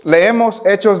Leemos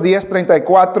Hechos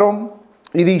 10:34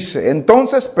 y dice: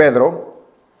 entonces Pedro,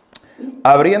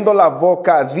 abriendo la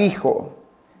boca, dijo: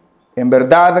 en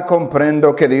verdad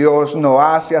comprendo que Dios no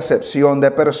hace acepción de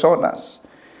personas,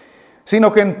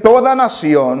 sino que en toda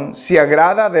nación se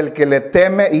agrada del que le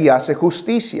teme y hace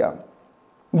justicia.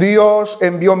 Dios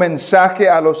envió mensaje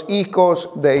a los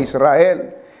hijos de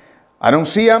Israel,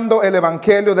 anunciando el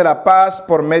Evangelio de la paz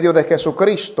por medio de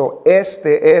Jesucristo.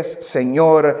 Este es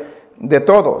Señor de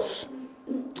todos.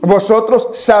 Vosotros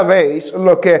sabéis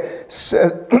lo que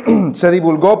se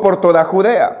divulgó por toda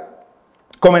Judea,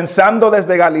 comenzando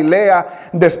desde Galilea,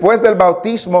 después del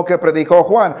bautismo que predicó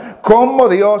Juan, cómo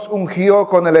Dios ungió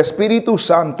con el Espíritu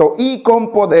Santo y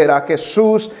con poder a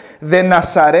Jesús de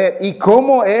Nazaret, y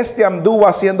cómo éste anduvo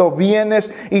haciendo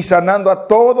bienes y sanando a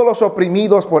todos los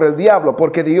oprimidos por el diablo,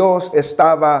 porque Dios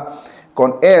estaba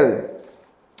con él.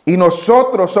 Y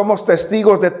nosotros somos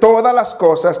testigos de todas las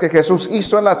cosas que Jesús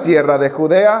hizo en la tierra de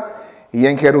Judea y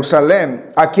en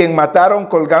Jerusalén, a quien mataron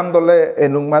colgándole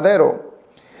en un madero.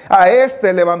 A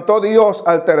este levantó Dios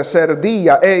al tercer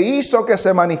día e hizo que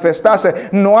se manifestase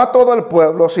no a todo el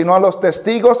pueblo, sino a los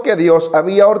testigos que Dios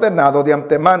había ordenado de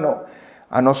antemano.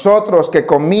 A nosotros que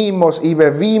comimos y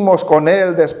bebimos con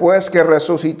él después que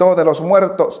resucitó de los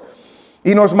muertos.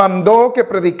 Y nos mandó que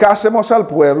predicásemos al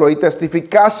pueblo y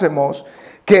testificásemos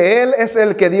que él es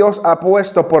el que Dios ha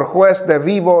puesto por juez de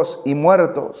vivos y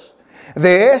muertos.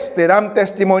 De este dan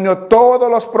testimonio todos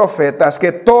los profetas,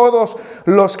 que todos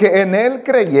los que en él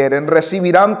creyeren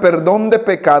recibirán perdón de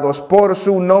pecados por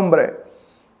su nombre.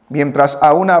 Mientras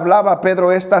aún hablaba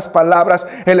Pedro estas palabras,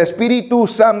 el Espíritu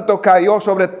Santo cayó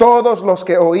sobre todos los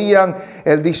que oían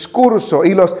el discurso,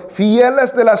 y los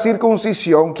fieles de la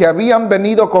circuncisión que habían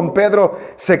venido con Pedro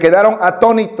se quedaron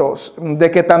atónitos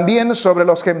de que también sobre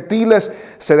los gentiles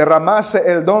se derramase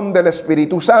el don del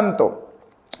Espíritu Santo,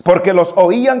 porque los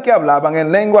oían que hablaban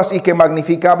en lenguas y que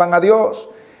magnificaban a Dios.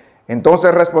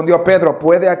 Entonces respondió Pedro: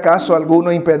 ¿puede acaso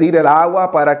alguno impedir el agua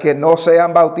para que no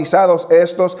sean bautizados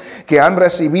estos que han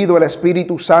recibido el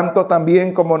Espíritu Santo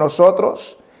también como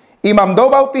nosotros? Y mandó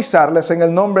bautizarles en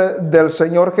el nombre del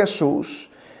Señor Jesús.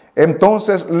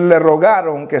 Entonces le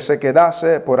rogaron que se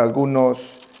quedase por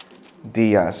algunos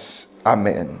días.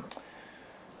 Amén.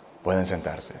 Pueden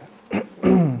sentarse.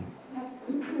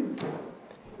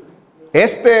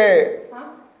 Este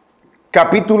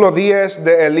capítulo 10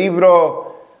 del libro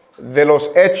de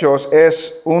los Hechos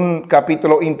es un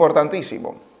capítulo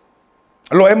importantísimo.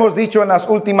 Lo hemos dicho en las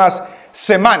últimas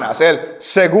semanas. El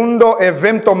segundo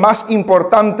evento más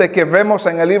importante que vemos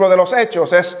en el libro de los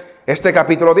Hechos es este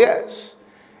capítulo 10.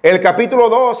 El capítulo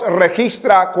 2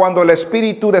 registra cuando el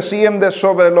Espíritu desciende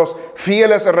sobre los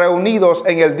fieles reunidos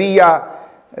en el día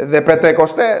de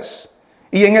Pentecostés.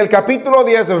 Y en el capítulo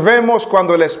 10 vemos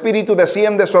cuando el Espíritu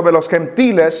desciende sobre los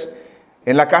gentiles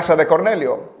en la casa de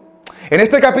Cornelio. En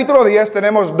este capítulo 10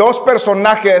 tenemos dos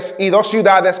personajes y dos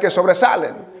ciudades que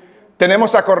sobresalen.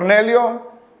 Tenemos a Cornelio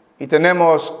y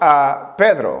tenemos a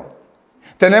Pedro.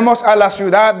 Tenemos a la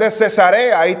ciudad de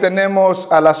Cesarea y tenemos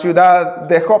a la ciudad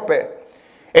de Jope.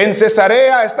 En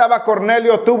Cesarea estaba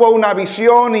Cornelio, tuvo una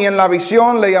visión y en la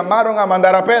visión le llamaron a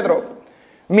mandar a Pedro.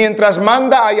 Mientras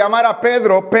manda a llamar a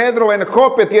Pedro, Pedro en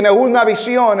Jope tiene una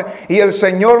visión y el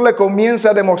Señor le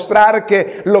comienza a demostrar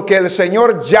que lo que el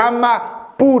Señor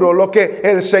llama puro, lo que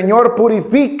el Señor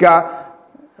purifica,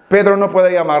 Pedro no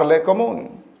puede llamarle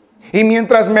común. Y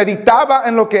mientras meditaba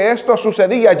en lo que esto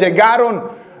sucedía, llegaron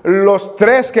los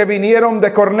tres que vinieron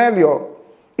de Cornelio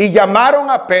y llamaron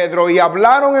a Pedro y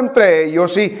hablaron entre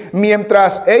ellos, y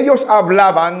mientras ellos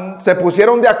hablaban se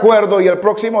pusieron de acuerdo y el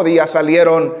próximo día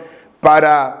salieron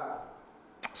para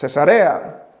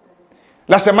Cesarea.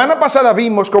 La semana pasada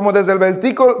vimos como desde el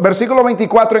versículo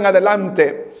 24 en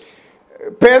adelante,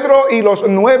 Pedro y los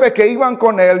 9 que iban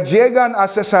con él llegan a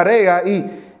Cesarea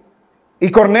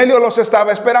y Cornelio los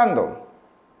estaba esperando.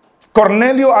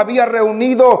 Cornelio había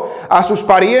reunido a sus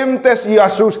parientes y a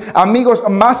sus amigos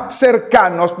más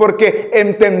cercanos porque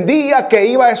entendía que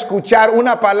iba a escuchar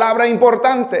una palabra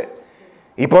importante.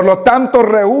 Y por lo tanto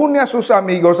reúne a sus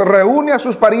amigos, reúne a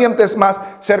sus parientes más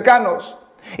cercanos.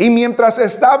 Y mientras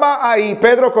estaba ahí,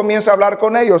 Pedro comienza a hablar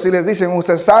con ellos y les dicen: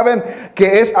 ustedes saben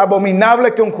que es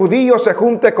abominable que un judío se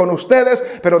junte con ustedes,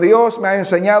 pero Dios me ha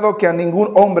enseñado que a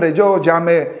ningún hombre yo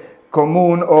llame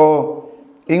común o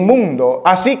inmundo.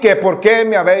 Así que, ¿por qué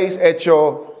me habéis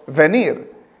hecho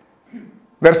venir?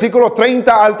 Versículo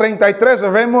 30 al 33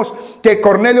 vemos que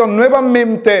Cornelio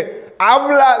nuevamente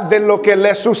habla de lo que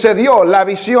le sucedió, la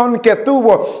visión que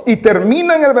tuvo, y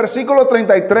termina en el versículo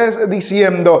 33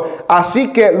 diciendo: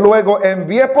 así que luego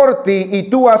envié por ti y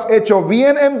tú has hecho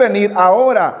bien en venir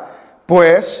ahora,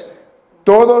 pues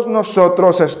todos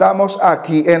nosotros estamos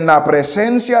aquí en la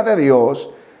presencia de Dios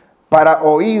para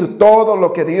oír todo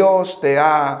lo que Dios te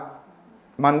ha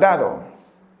mandado.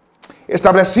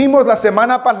 Establecimos la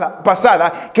semana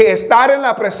pasada que estar en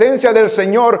la presencia del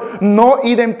Señor no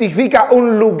identifica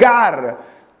un lugar,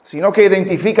 sino que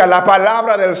identifica la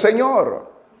palabra del Señor.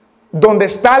 Donde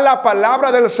está la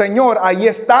palabra del Señor, ahí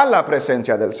está la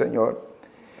presencia del Señor.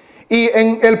 Y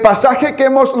en el pasaje que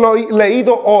hemos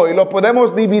leído hoy, lo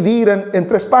podemos dividir en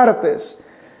tres partes.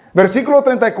 Versículos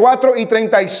 34 y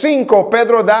 35,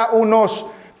 Pedro da unos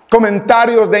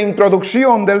comentarios de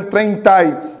introducción del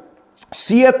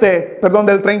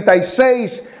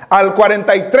 36 al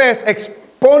 43,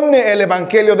 expone el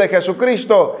Evangelio de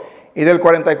Jesucristo. Y del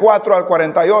 44 al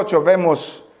 48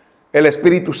 vemos el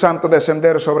Espíritu Santo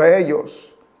descender sobre ellos.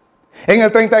 En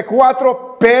el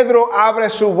 34, Pedro abre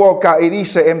su boca y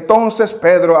dice: entonces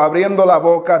Pedro, abriendo la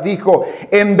boca, dijo: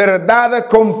 en verdad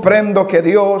comprendo que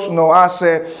Dios no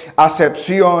hace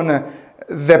acepción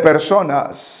de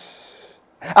personas.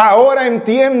 Ahora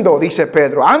entiendo, dice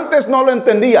Pedro, antes no lo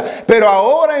entendía, pero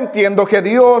ahora entiendo que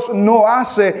Dios no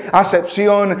hace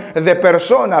acepción de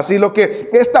personas. Y lo que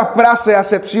esta frase,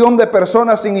 acepción de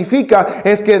personas, significa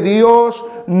es que Dios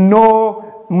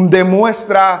no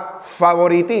demuestra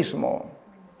favoritismo.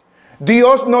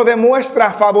 Dios no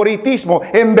demuestra favoritismo.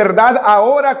 En verdad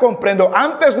ahora comprendo,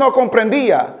 antes no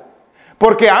comprendía,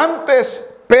 porque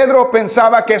antes Pedro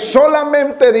pensaba que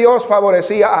solamente Dios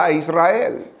favorecía a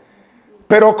Israel.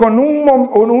 Pero con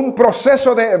un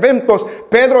proceso de eventos,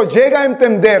 Pedro llega a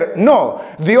entender, no,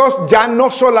 Dios ya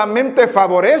no solamente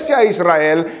favorece a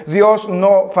Israel, Dios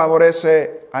no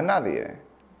favorece a nadie.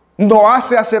 No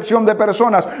hace acepción de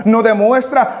personas, no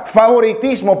demuestra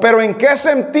favoritismo. Pero ¿en qué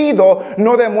sentido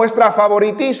no demuestra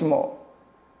favoritismo?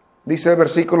 Dice el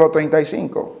versículo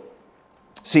 35,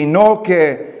 sino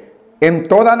que en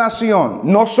toda nación,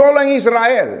 no solo en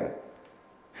Israel,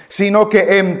 sino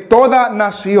que en toda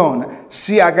nación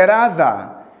se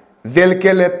agrada del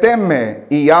que le teme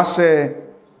y hace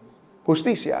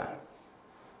justicia.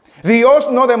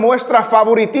 Dios no demuestra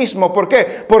favoritismo. ¿Por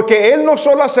qué? Porque Él no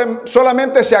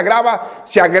solamente se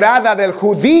agrada del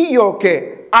judío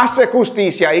que hace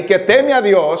justicia y que teme a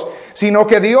Dios, sino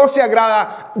que Dios se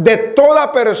agrada de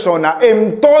toda persona,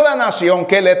 en toda nación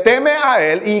que le teme a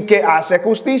Él y que hace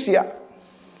justicia.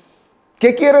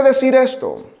 ¿Qué quiere decir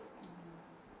esto?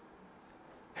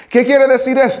 ¿Qué quiere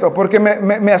decir esto? Porque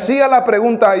me hacía la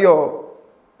pregunta yo,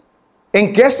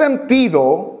 ¿en qué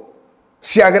sentido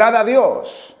se agrada a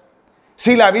Dios?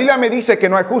 Si la Biblia me dice que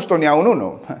no hay justo ni aun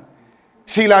uno.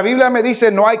 Si la Biblia me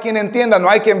dice no hay quien entienda, no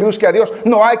hay quien busque a Dios,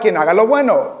 no hay quien haga lo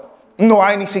bueno, no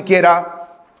hay ni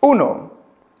siquiera uno.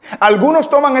 Algunos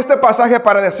toman este pasaje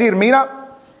para decir, mira,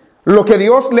 lo que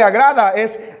Dios le agrada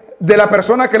es de la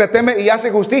persona que le teme y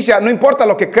hace justicia, no importa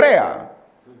lo que crea.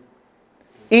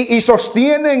 Y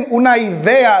sostienen una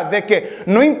idea de que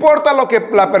no importa lo que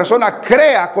la persona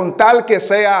crea, con tal que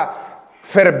sea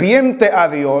ferviente a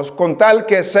Dios, con tal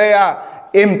que sea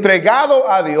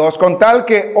entregado a Dios, con tal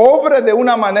que obre de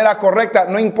una manera correcta,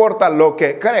 no importa lo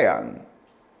que crean.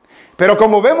 Pero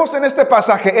como vemos en este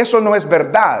pasaje, eso no es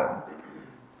verdad.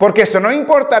 Porque si no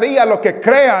importaría lo que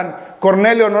crean,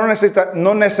 Cornelio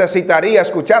no necesitaría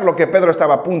escuchar lo que Pedro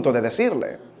estaba a punto de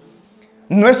decirle.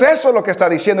 No es eso lo que está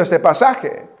diciendo este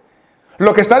pasaje.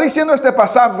 Lo que está diciendo este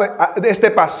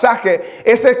pasaje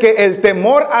es que el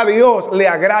temor a Dios le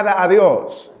agrada a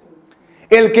Dios.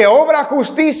 El que obra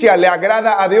justicia le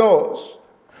agrada a Dios.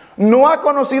 ¿No ha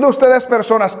conocido ustedes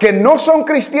personas que no son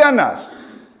cristianas,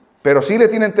 pero sí le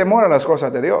tienen temor a las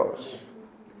cosas de Dios?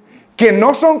 Que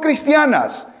no son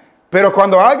cristianas, pero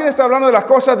cuando alguien está hablando de las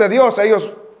cosas de Dios,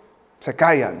 ellos se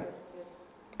callan.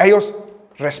 Ellos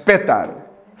respetan.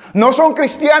 No son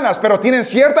cristianas, pero tienen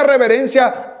cierta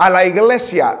reverencia a la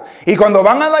iglesia. Y cuando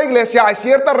van a la iglesia hay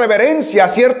cierta reverencia,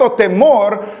 cierto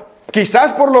temor,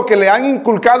 quizás por lo que le han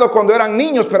inculcado cuando eran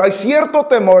niños, pero hay cierto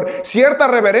temor, cierta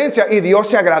reverencia, y Dios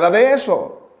se agrada de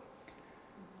eso.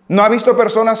 ¿No ha visto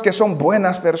personas que son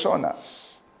buenas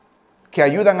personas, que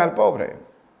ayudan al pobre,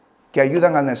 que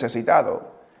ayudan al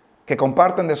necesitado, que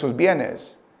comparten de sus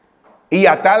bienes, y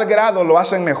a tal grado lo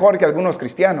hacen mejor que algunos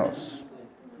cristianos?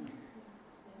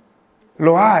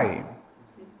 Lo hay.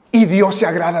 Y Dios se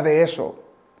agrada de eso.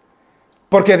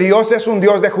 Porque Dios es un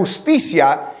Dios de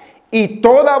justicia y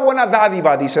toda buena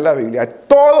dádiva, dice la Biblia,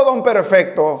 todo don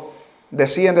perfecto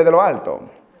desciende de lo alto.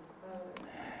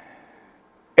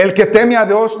 El que teme a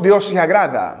Dios, Dios se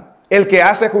agrada. El que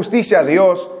hace justicia,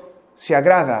 Dios se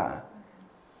agrada.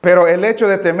 Pero el hecho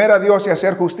de temer a Dios y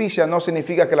hacer justicia no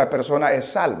significa que la persona es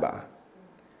salva.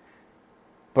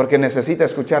 Porque necesita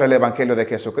escuchar el Evangelio de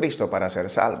Jesucristo para ser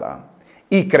salva.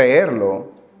 y creerlo,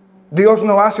 Dios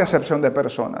no hace acepción de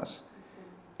personas.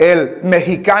 El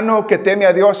mexicano que teme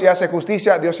a Dios y hace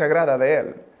justicia, Dios se agrada de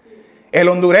él. El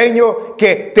hondureño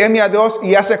que teme a Dios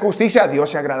y hace justicia, Dios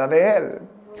se agrada de él.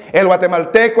 El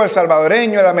guatemalteco, el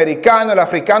salvadoreño, el americano, el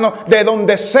africano, de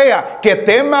donde sea que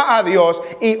tema a Dios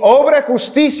y obre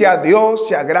justicia, Dios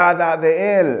se agrada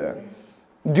de él.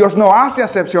 Dios no hace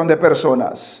acepción de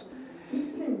personas.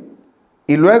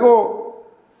 Y luego,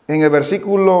 en el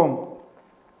versículo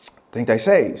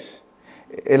 36,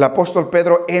 el apóstol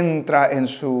Pedro entra en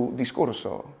su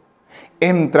discurso,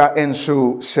 entra en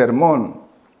su sermón,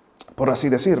 por así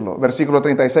decirlo. Versículo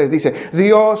 36 dice: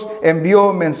 Dios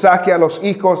envió mensaje a los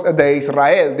hijos de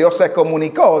Israel. Dios se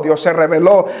comunicó, Dios se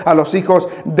reveló a los hijos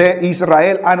de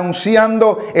Israel,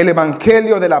 anunciando el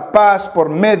evangelio de la paz por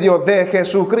medio de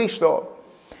Jesucristo.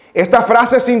 Esta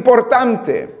frase es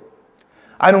importante.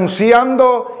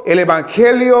 Anunciando el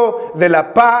evangelio de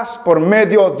la paz por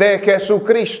medio de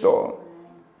Jesucristo.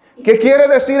 ¿Qué quiere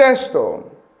decir esto?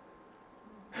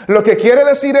 Lo que quiere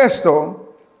decir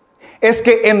esto es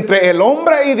que entre el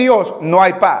hombre y Dios no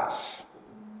hay paz.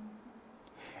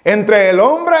 Entre el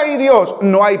hombre y Dios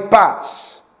no hay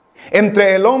paz.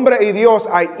 Entre el hombre y Dios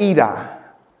hay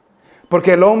ira.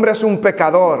 Porque el hombre es un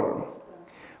pecador.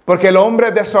 Porque el hombre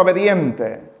es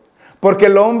desobediente. Porque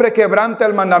el hombre quebranta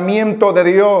el mandamiento de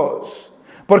Dios.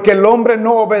 Porque el hombre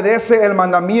no obedece el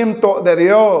mandamiento de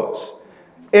Dios.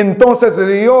 Entonces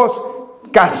Dios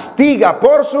castiga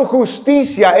por su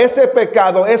justicia ese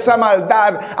pecado, esa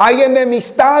maldad. Hay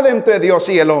enemistad entre Dios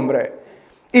y el hombre.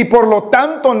 Y por lo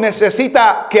tanto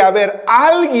necesita que haber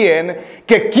alguien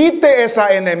que quite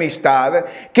esa enemistad,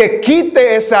 que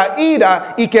quite esa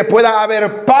ira y que pueda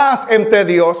haber paz entre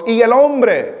Dios y el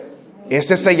hombre.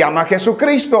 Ese se llama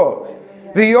Jesucristo.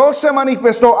 Dios se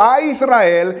manifestó a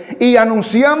Israel y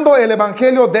anunciando el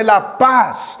evangelio de la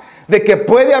paz, de que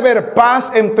puede haber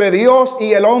paz entre Dios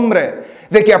y el hombre,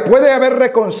 de que puede haber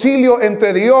reconcilio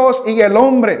entre Dios y el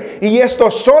hombre. Y esto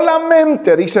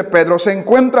solamente, dice Pedro, se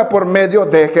encuentra por medio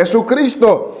de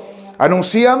Jesucristo,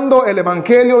 anunciando el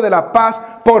evangelio de la paz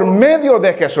por medio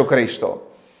de Jesucristo.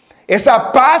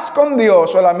 Esa paz con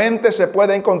Dios solamente se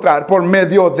puede encontrar por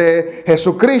medio de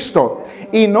Jesucristo.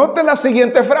 Y note la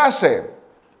siguiente frase: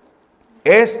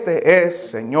 este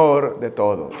es Señor de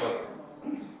todos.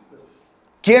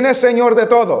 ¿Quién es Señor de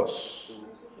todos?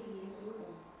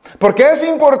 ¿Por qué es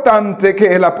importante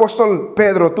que el apóstol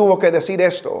Pedro tuvo que decir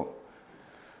esto?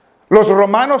 Los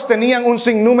romanos tenían un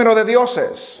sinnúmero de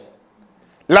dioses.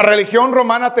 La religión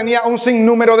romana tenía un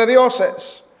sinnúmero de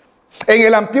dioses. En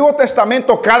el Antiguo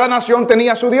Testamento cada nación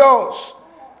tenía su Dios.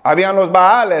 Habían los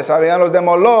Baales, habían los de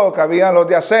Moloch, habían los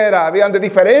de Acera, habían de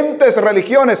diferentes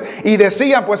religiones. Y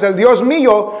decían, pues el Dios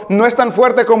mío no es tan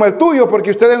fuerte como el tuyo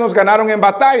porque ustedes nos ganaron en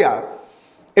batalla.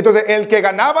 Entonces el que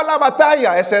ganaba la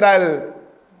batalla, ese era el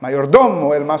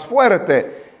mayordomo, el más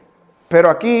fuerte. Pero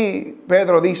aquí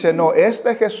Pedro dice, no,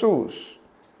 este Jesús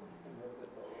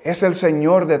es el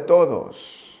Señor de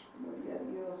todos.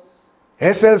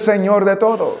 Es el Señor de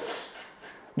todos.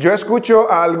 Yo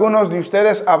escucho a algunos de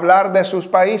ustedes hablar de sus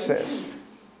países.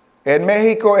 En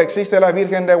México existe la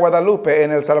Virgen de Guadalupe.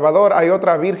 En El Salvador hay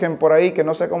otra virgen por ahí que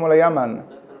no sé cómo le llaman.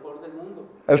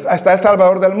 Está el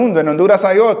Salvador del mundo. En Honduras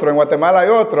hay otro. En Guatemala hay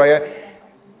otro.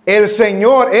 El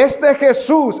Señor, este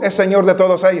Jesús es Señor de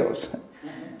todos ellos.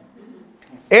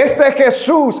 Este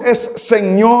Jesús es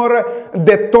Señor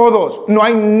de todos. No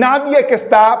hay nadie que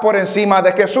está por encima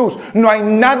de Jesús. No hay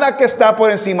nada que está por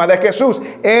encima de Jesús.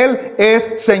 Él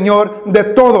es Señor de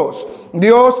todos.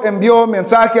 Dios envió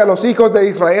mensaje a los hijos de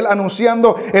Israel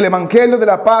anunciando el evangelio de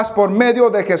la paz por medio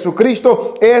de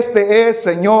Jesucristo. Este es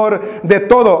Señor de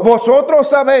todo. Vosotros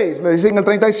sabéis, le dice en el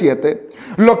 37,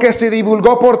 lo que se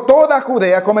divulgó por toda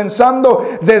Judea, comenzando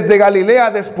desde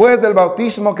Galilea después del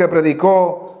bautismo que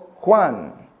predicó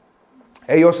Juan.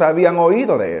 Ellos habían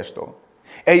oído de esto.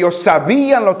 Ellos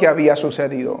sabían lo que había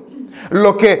sucedido.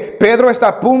 Lo que Pedro está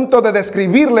a punto de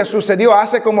describirles sucedió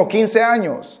hace como 15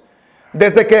 años.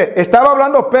 Desde que estaba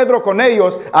hablando Pedro con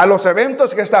ellos, a los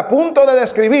eventos que está a punto de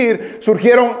describir,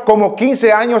 surgieron como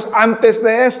 15 años antes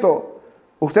de esto.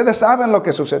 Ustedes saben lo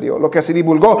que sucedió, lo que se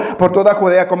divulgó por toda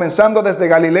Judea, comenzando desde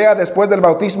Galilea después del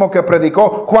bautismo que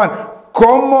predicó Juan.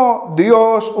 Cómo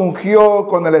Dios ungió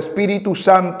con el Espíritu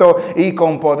Santo y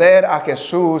con poder a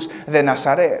Jesús de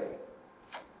Nazaret.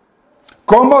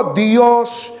 Cómo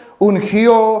Dios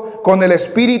ungió con el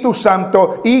Espíritu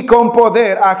Santo y con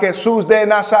poder a Jesús de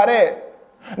Nazaret.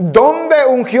 ¿Dónde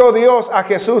ungió Dios a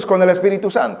Jesús con el Espíritu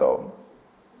Santo?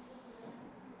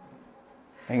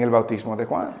 En el bautismo de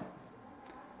Juan.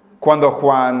 Cuando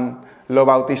Juan lo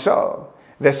bautizó.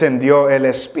 descendió el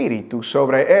Espíritu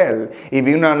sobre él. Y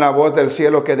vino una voz del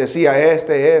cielo que decía: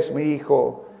 este es mi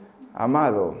Hijo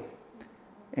amado,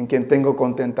 en quien tengo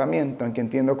contentamiento, en quien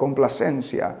tengo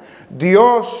complacencia.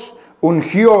 Dios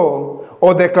ungió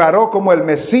o declaró como el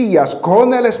Mesías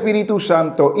con el Espíritu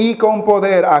Santo y con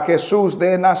poder a Jesús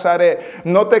de Nazaret.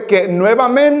 Note que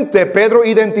nuevamente Pedro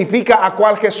identifica a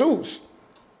cuál Jesús.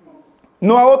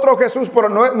 No a otro Jesús, pero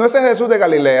no es el Jesús de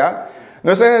Galilea,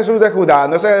 no es el Jesús de Judá,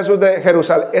 no es el Jesús de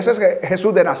Jerusalén, ese es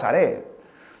Jesús de Nazaret.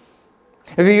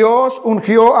 Dios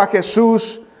ungió a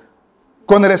Jesús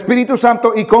con el Espíritu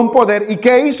Santo y con poder. ¿Y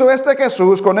qué hizo este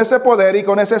Jesús con ese poder y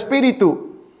con ese Espíritu?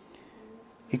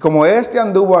 Y como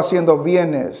anduvo haciendo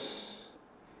bienes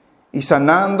y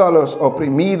sanando a los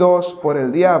oprimidos por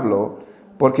el diablo,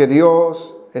 porque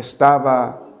Dios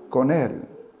estaba con él.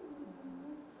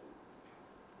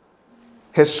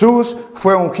 Jesús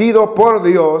fue ungido por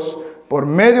Dios por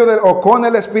medio o con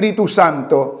el Espíritu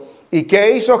Santo. ¿Y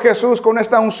qué hizo Jesús con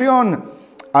esta unción?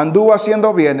 Anduvo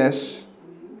haciendo bienes,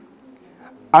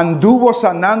 anduvo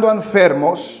sanando a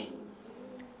enfermos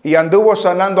y anduvo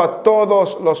sanando a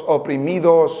todos los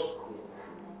oprimidos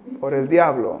por el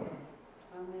diablo.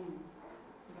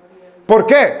 ¿Por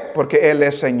qué? Porque Él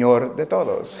es Señor de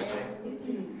todos.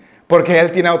 Porque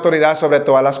Él tiene autoridad sobre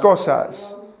todas las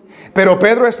cosas. Pero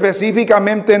Pedro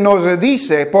específicamente nos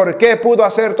dice por qué pudo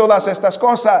hacer todas estas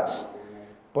cosas.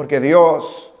 Porque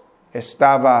Dios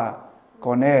estaba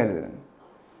con Él.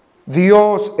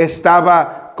 Dios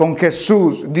estaba con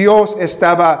Jesús. Dios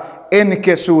estaba en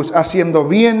Jesús, haciendo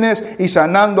bienes y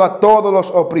sanando a todos los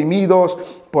oprimidos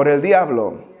por el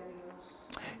diablo.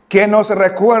 ¿Qué nos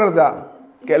recuerda?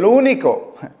 Que el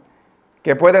único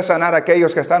que puede sanar a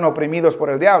aquellos que están oprimidos por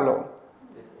el diablo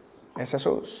es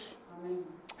Jesús.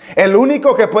 El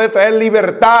único que puede traer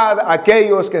libertad a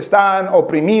aquellos que están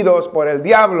oprimidos por el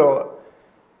diablo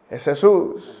es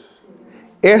Jesús.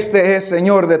 Este es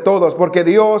Señor de todos, porque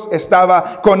Dios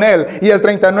estaba con él. Y el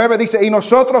 39 dice: y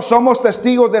nosotros somos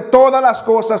testigos de todas las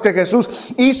cosas que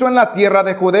Jesús hizo en la tierra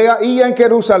de Judea y en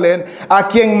Jerusalén, a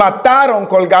quien mataron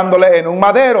colgándole en un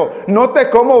madero.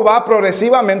 Note cómo va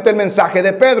progresivamente el mensaje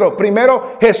de Pedro.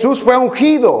 Primero, Jesús fue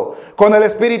ungido con el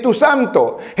Espíritu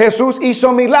Santo. Jesús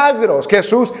hizo milagros.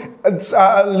 Jesús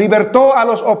libertó a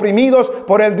los oprimidos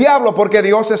por el diablo, porque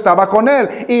Dios estaba con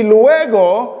él. Y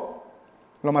luego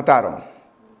lo mataron.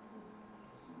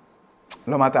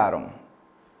 Lo mataron.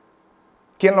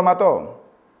 ¿Quién lo mató?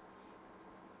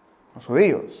 Los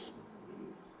judíos.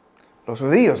 Los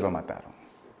judíos lo mataron.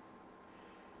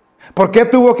 ¿Por qué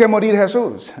tuvo que morir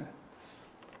Jesús?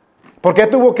 ¿Por qué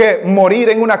tuvo que morir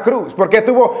en una cruz? ¿Por qué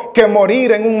tuvo que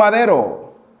morir en un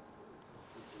madero?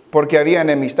 Porque había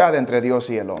enemistad entre Dios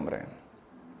y el hombre.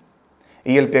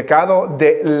 Y el pecado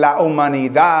de la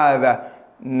humanidad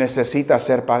necesita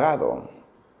ser pagado.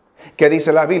 ¿Qué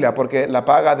dice la Biblia? Porque la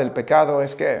paga del pecado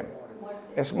es ¿qué?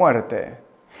 Es muerte.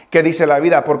 ¿Qué dice la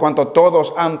Biblia? Por cuanto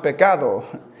todos han pecado,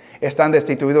 están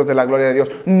destituidos de la gloria de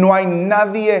Dios. No hay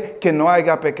nadie que no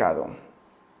haya pecado.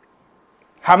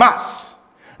 Jamás.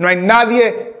 No hay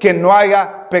nadie que no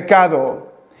haya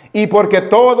pecado. Y porque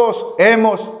todos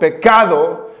hemos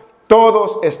pecado,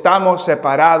 todos estamos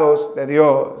separados de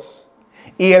Dios.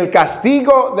 Y el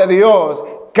castigo de Dios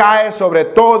cae sobre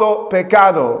todo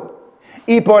pecado.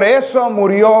 Y por eso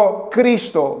murió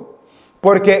Cristo,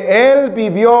 porque Él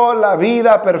vivió la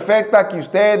vida perfecta que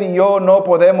usted y yo no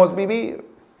podemos vivir.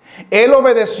 Él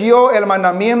obedeció el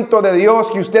mandamiento de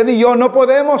Dios que usted y yo no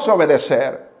podemos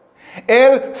obedecer.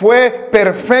 Él fue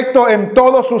perfecto en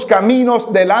todos sus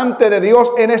caminos delante de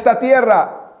Dios en esta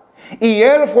tierra. Y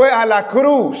Él fue a la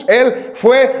cruz. Él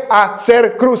fue a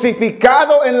ser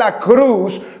crucificado en la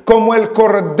cruz como el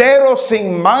cordero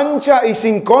sin mancha y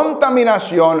sin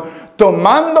contaminación,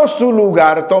 tomando su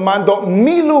lugar, tomando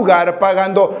mi lugar,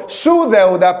 pagando su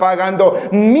deuda, pagando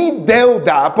mi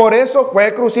deuda. Por eso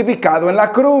fue crucificado en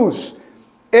la cruz.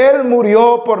 Él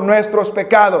murió por nuestros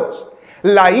pecados.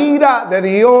 La ira de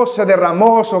Dios se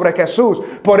derramó sobre Jesús.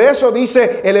 Por eso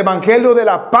dice el Evangelio de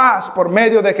la paz por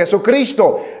medio de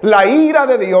Jesucristo. La ira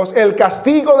de Dios, el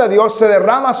castigo de Dios se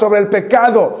derrama sobre el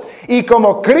pecado. Y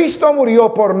como Cristo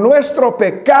murió por nuestro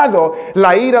pecado,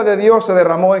 la ira de Dios se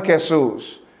derramó en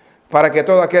Jesús, para que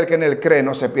todo aquel que en Él cree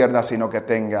no se pierda, sino que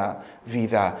tenga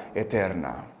vida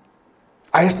eterna.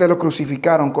 A este lo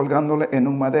crucificaron colgándole en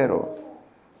un madero.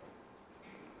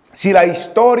 Si la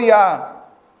historia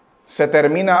se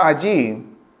termina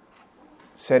allí,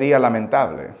 sería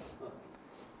lamentable.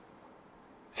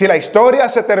 Si la historia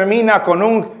se termina con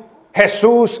un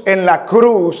Jesús en la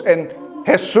cruz, en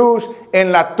Jesús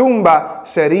en la tumba,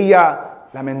 sería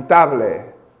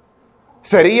lamentable.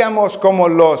 Seríamos como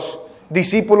los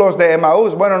discípulos de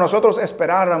Emaús, bueno, nosotros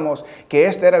esperáramos que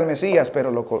este era el Mesías, pero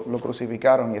lo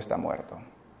crucificaron y está muerto.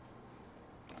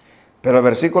 Pero el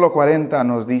versículo 40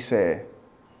 nos dice,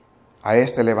 a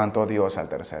este levantó Dios al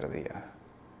tercer día.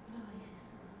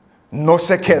 No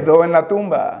se quedó en la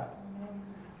tumba.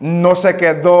 No se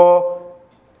quedó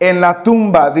en la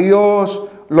tumba. Dios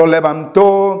lo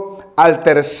levantó al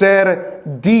tercer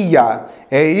día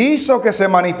e hizo que se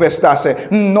manifestase,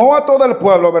 no a todo el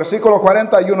pueblo, versículo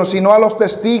 41, sino a los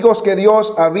testigos que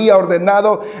Dios había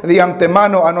ordenado de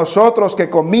antemano, a nosotros que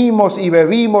comimos y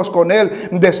bebimos con él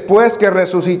después que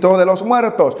resucitó de los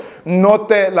muertos.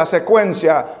 Note la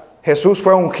secuencia. Jesús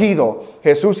fue ungido,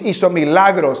 Jesús hizo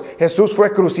milagros, Jesús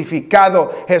fue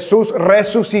crucificado, Jesús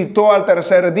resucitó al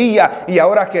tercer día y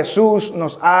ahora Jesús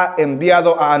nos ha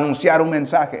enviado a anunciar un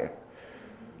mensaje.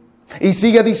 Y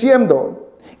sigue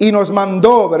diciendo, y nos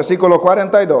mandó, versículo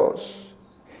 42,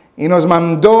 y nos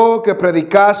mandó que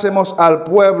predicásemos al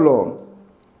pueblo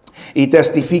y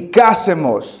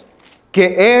testificásemos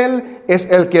que Él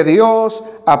es el que Dios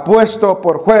ha puesto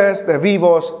por juez de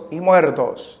vivos y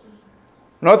muertos.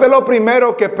 Note lo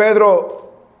primero que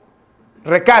Pedro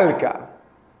recalca.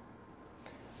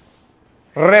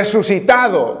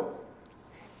 Resucitado.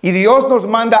 Y Dios nos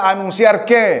manda a anunciar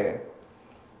 ¿qué?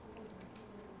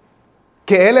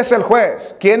 Que Él es el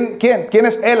juez. ¿Quién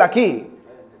es Él aquí?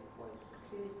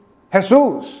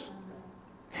 Jesús.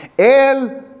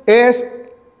 Él es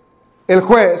el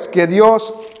juez que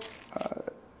Dios,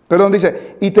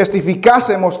 dice, y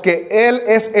testificásemos que Él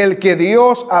es el que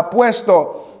Dios ha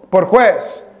puesto por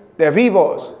juez de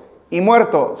vivos y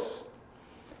muertos.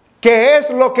 ¿Qué es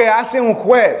lo que hace un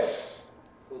juez?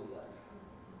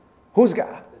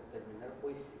 Juzga.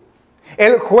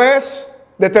 El juez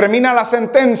determina la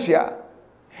sentencia.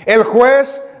 El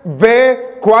juez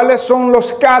ve cuáles son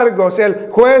los cargos. El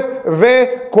juez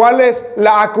ve cuál es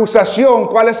la acusación,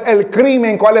 cuál es el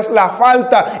crimen, cuál es la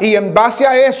falta. Y en base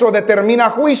a eso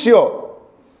determina juicio,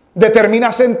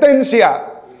 determina sentencia.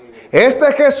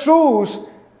 Este Jesús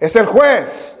es el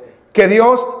juez que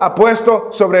Dios ha puesto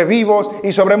sobre vivos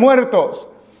y sobre muertos.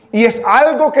 Y es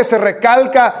algo que se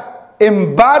recalca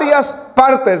en varias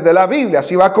partes de la Biblia.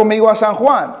 Si va conmigo a San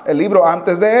Juan, el libro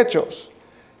antes de Hechos.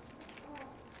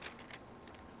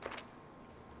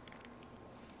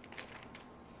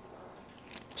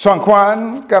 San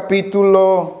Juan,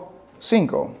 capítulo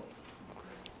 5.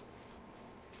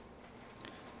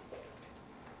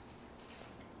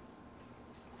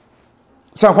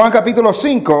 San Juan capítulo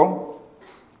 5,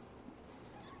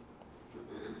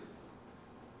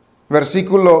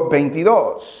 versículo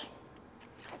 22.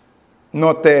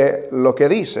 Note lo que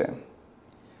dice.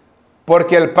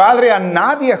 Porque el Padre a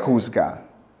nadie juzga,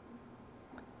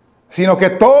 sino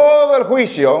que todo el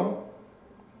juicio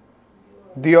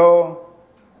dio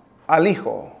al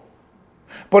Hijo.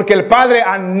 Porque el Padre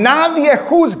a nadie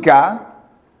juzga,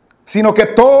 sino que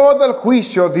todo el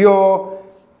juicio dio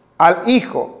al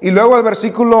Hijo. Y luego el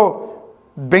versículo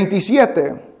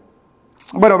 27,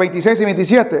 26 y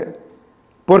 27.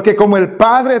 Porque como el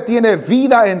Padre tiene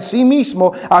vida en sí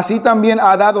mismo, así también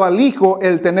ha dado al Hijo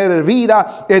el tener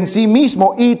vida en sí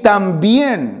mismo. Y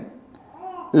también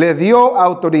le dio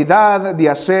autoridad de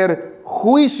hacer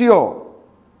juicio,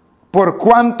 por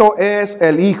cuanto es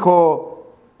el Hijo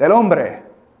del hombre.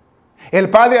 El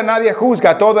Padre a nadie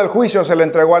juzga, todo el juicio se le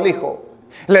entregó al Hijo.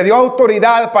 Le dio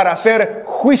autoridad para hacer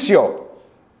juicio.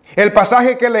 El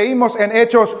pasaje que leímos en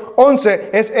Hechos 11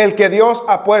 es el que Dios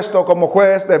ha puesto como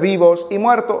juez de vivos y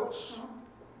muertos.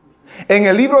 En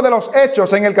el libro de los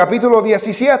Hechos, en el capítulo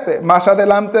 17, más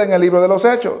adelante en el libro de los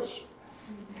Hechos,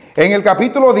 en el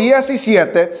capítulo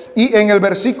 17 y en el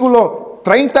versículo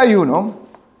 31,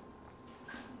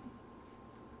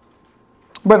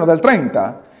 del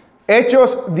 30,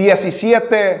 Hechos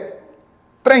 17,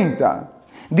 30.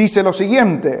 Dice lo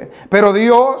siguiente: pero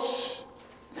Dios,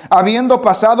 habiendo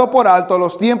pasado por alto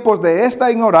los tiempos de esta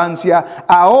ignorancia,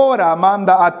 ahora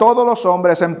manda a todos los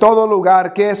hombres en todo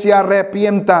lugar que se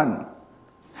arrepientan,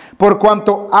 por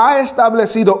cuanto ha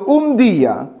establecido un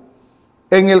día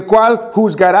en el cual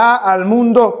juzgará al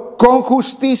mundo con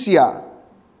justicia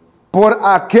por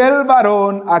aquel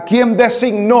varón a quien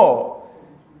designó.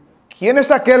 ¿Quién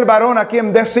es aquel varón a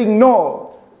quien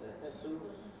designó?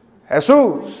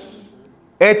 Jesús.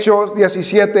 Hechos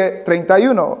 17,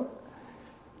 31.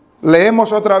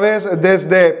 Leemos otra vez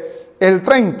desde el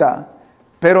 30.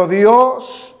 Pero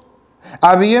Dios,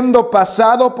 habiendo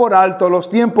pasado por alto los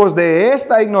tiempos de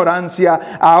esta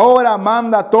ignorancia, ahora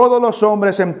manda a todos los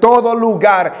hombres en todo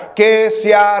lugar que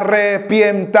se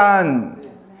arrepientan.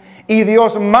 Y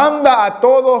Dios manda a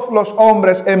todos los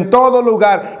hombres en todo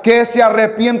lugar que se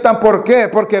arrepientan. ¿Por qué?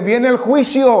 Porque viene el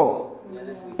juicio.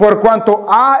 por cuanto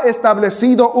ha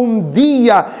establecido un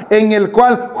día en el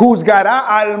cual juzgará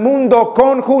al mundo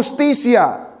con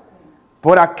justicia,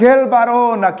 por aquel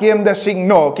varón a quien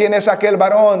designó. ¿Quién es aquel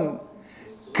varón?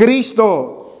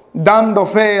 Cristo, dando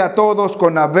fe a todos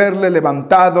con haberle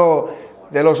levantado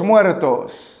de los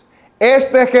muertos.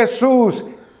 Este Jesús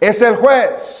es el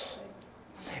juez.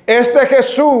 Este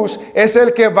Jesús es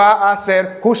el que va a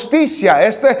hacer justicia.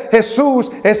 Este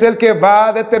Jesús es el que va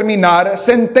a determinar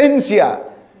sentencia.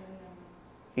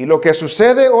 Y lo que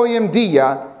sucede hoy en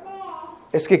día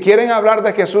es que quieren hablar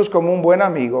de Jesús como un buen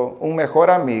amigo, un mejor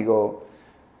amigo.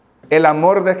 El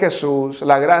amor de Jesús,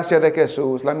 la gracia de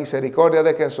Jesús, la misericordia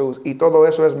de Jesús. Y todo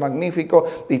eso es magnífico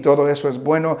y todo eso es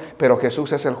bueno. Pero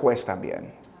Jesús es el juez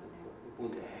también.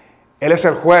 Él es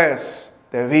el juez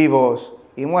de vivos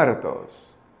y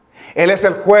muertos. Él es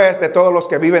el juez de todos los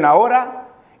que viven ahora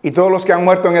y todos los que han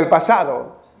muerto en el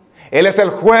pasado. Él es el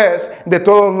juez de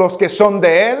todos los que son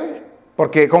de Él,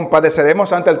 porque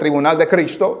compadeceremos ante el tribunal de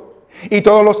Cristo, y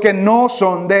todos los que no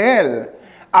son de Él.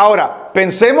 Ahora,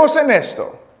 pensemos en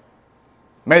esto.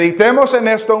 Meditemos en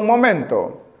esto un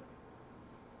momento.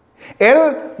 Él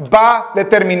va a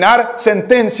determinar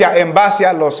sentencia en base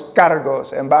a los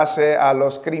cargos, en base a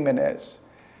los crímenes.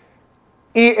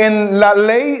 Y en la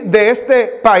ley de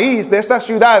este país, de esta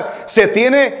ciudad, se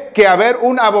tiene que haber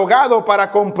un abogado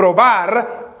para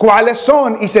comprobar cuáles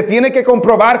son. Y se tiene que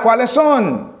comprobar cuáles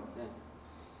son.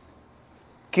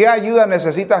 ¿Qué ayuda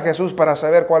necesita Jesús para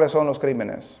saber cuáles son los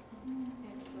crímenes?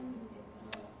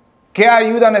 ¿Qué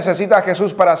ayuda necesita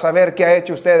Jesús para saber qué ha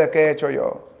hecho usted, qué he hecho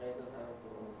yo?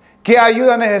 ¿Qué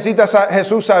ayuda necesita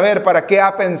Jesús saber para qué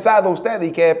ha pensado usted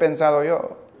y qué he pensado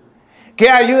yo? ¿Qué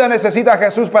ayuda necesita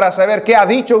Jesús para saber qué ha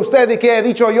dicho usted y qué he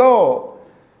dicho yo?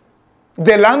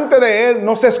 Delante de Él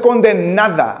no se esconde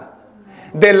nada.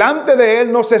 Delante de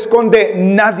Él no se esconde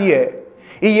nadie.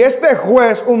 Y este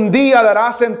juez un día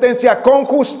dará sentencia con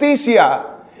justicia.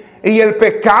 Y el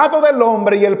pecado del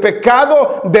hombre y el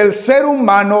pecado del ser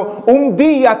humano un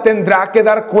día tendrá que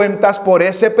dar cuentas por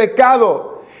ese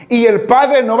pecado. Y el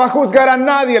Padre no va a juzgar a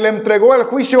nadie, le entregó el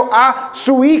juicio a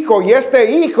su Hijo. Y este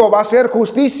Hijo va a hacer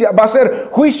justicia, va a hacer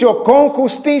juicio con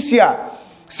justicia.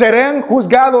 Serán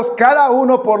juzgados cada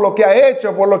uno por lo que ha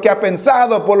hecho, por lo que ha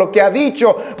pensado, por lo que ha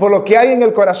dicho, por lo que hay en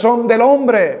el corazón del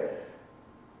hombre.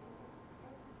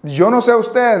 Yo no sé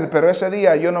usted, pero ese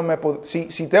día yo no me puedo,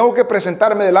 si tengo que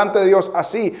presentarme delante de Dios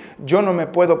así, yo no me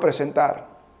puedo presentar.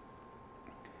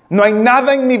 No hay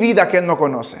nada en mi vida que Él no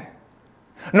conoce.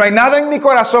 No hay nada en mi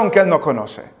corazón que Él no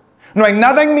conoce. No hay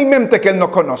nada en mi mente que Él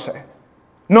no conoce.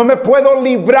 No me puedo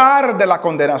librar de la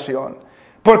condenación,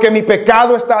 porque mi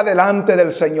pecado está delante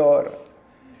del Señor.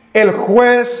 El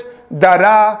juez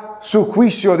dará su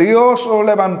juicio. Dios lo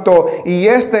levantó, y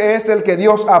este es el que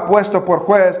Dios ha puesto por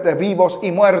juez de vivos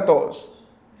y muertos.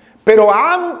 Pero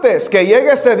antes que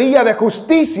llegue ese día de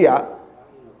justicia,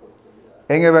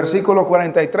 en el versículo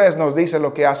 43 nos dice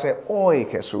lo que hace hoy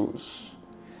Jesús.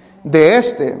 De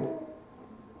este,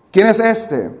 ¿quién es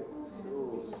este?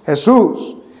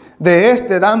 Jesús. De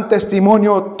este dan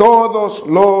testimonio todos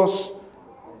los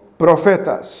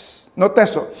profetas. Note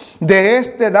eso. De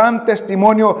este dan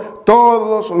testimonio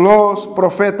todos los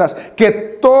profetas, que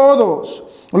todos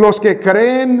los que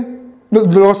creen,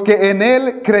 los que en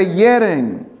Él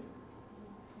creyeren,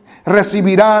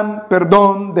 recibirán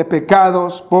perdón de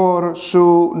pecados por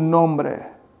su nombre.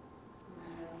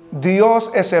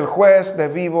 Dios es el juez de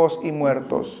vivos y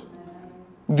muertos.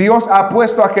 Dios ha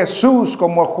puesto a Jesús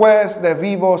como juez de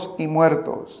vivos y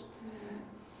muertos.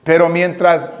 Pero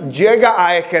mientras llega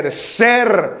a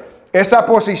ejercer esa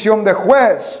posición de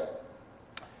juez,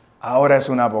 ahora es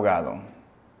un abogado.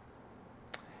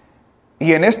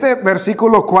 Y en este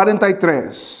versículo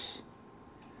 43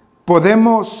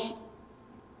 podemos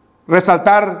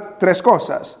resaltar tres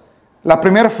cosas. La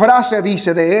primera frase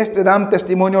dice: de este dan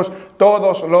testimonios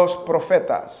todos los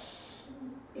profetas.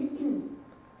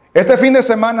 Este fin de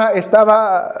semana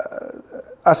estaba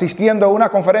asistiendo a una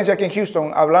conferencia aquí en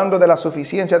Houston, hablando de la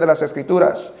suficiencia de las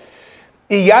Escrituras.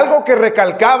 Y algo que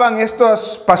recalcaban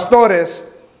estos pastores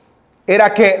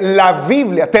era que la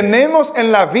Biblia, tenemos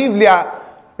en la Biblia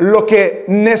lo que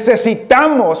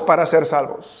necesitamos para ser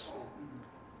salvos.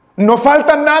 No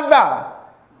falta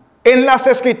nada en las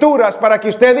Escrituras para que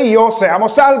usted y yo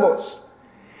seamos salvos.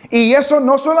 Y eso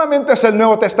no solamente es el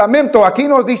Nuevo Testamento. Aquí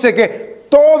nos dice que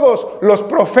todos los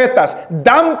profetas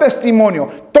dan testimonio.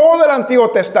 Todo el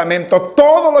Antiguo Testamento,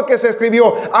 todo lo que se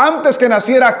escribió antes que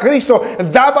naciera Cristo,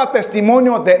 daba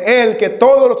testimonio de Él, que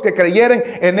todos los que creyeren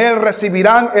en Él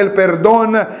recibirán el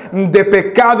perdón de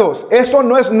pecados. Eso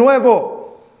no es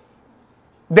nuevo.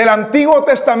 del Antiguo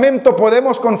Testamento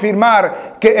podemos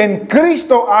confirmar que en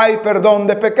Cristo hay perdón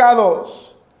de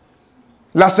pecados.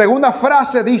 La segunda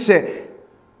frase dice,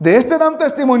 de este dan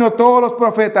testimonio todos los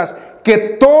profetas, que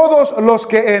todos los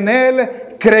que en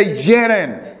Él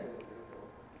creyeren.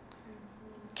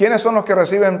 ¿Quiénes son los que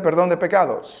reciben perdón de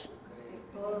pecados?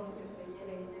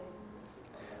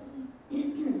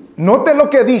 Note lo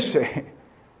que dice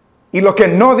y lo que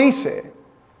no dice.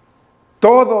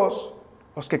 Todos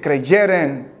los que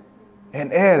creyeren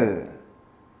en Él.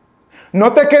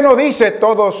 Note que no dice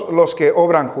todos los que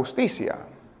obran justicia.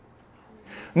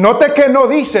 Note que no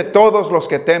dice todos los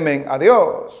que temen a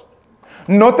Dios.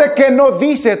 Note que no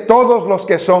dice todos los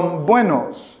que son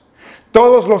buenos.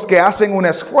 Todos los que hacen un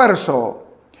esfuerzo.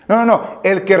 No.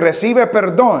 El que recibe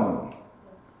perdón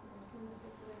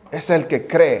es el que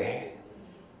cree.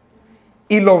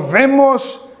 Y lo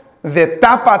vemos de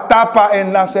tapa a tapa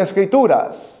en las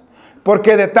Escrituras.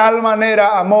 Porque de tal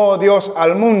manera amó Dios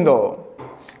al mundo,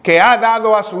 que ha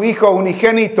dado a su Hijo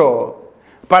unigénito,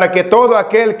 para que todo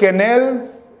aquel que en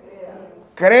Él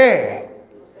cree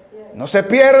no se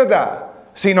pierda,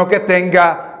 sino que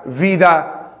tenga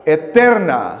vida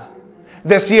eterna.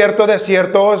 De cierto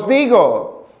os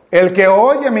digo, el que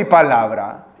oye mi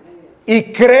palabra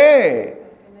y cree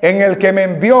en el que me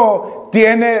envió,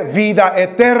 tiene vida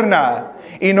eterna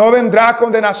y no vendrá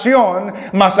condenación,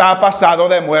 mas ha pasado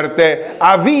de muerte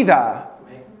a vida.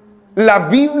 La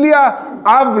Biblia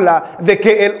habla de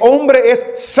que el hombre es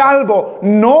salvo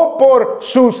no por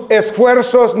sus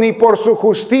esfuerzos, ni por su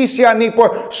justicia, ni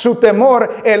por su temor.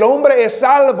 El hombre es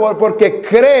salvo porque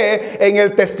cree en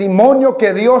el testimonio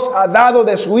que Dios ha dado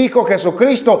de su Hijo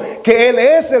Jesucristo, que Él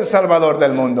es el Salvador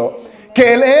del mundo.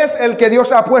 Que Él es el que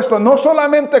Dios ha puesto no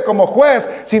solamente como juez,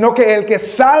 sino que el que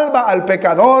salva al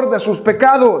pecador de sus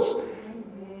pecados.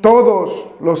 Todos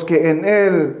los que en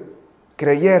Él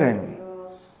creyeren.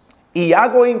 Y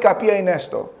hago hincapié en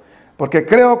esto, porque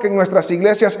creo que en nuestras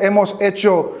iglesias hemos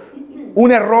hecho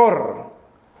un error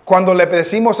cuando le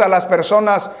decimos a las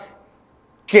personas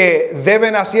que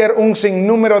deben hacer un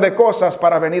sinnúmero de cosas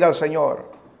para venir al Señor,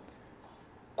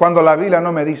 cuando la Biblia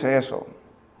no me dice eso.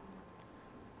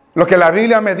 Lo que la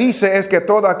Biblia me dice es que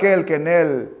todo aquel que en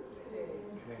Él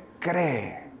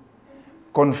cree,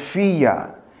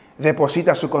 confía,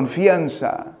 deposita su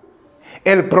confianza.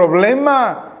 El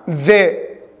problema de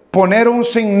poner un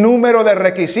sinnúmero de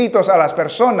requisitos a las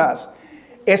personas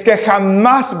es que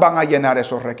jamás van a llenar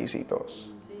esos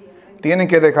requisitos. Tienen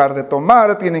que dejar de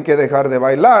tomar, tienen que dejar de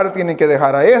bailar, tienen que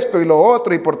dejar a esto y lo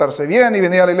otro y portarse bien y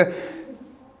venir a la iglesia.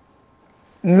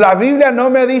 La Biblia no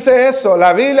me dice eso.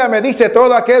 La Biblia me dice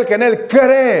todo aquel que en Él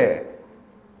cree.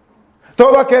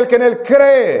 Todo aquel que en Él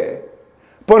cree.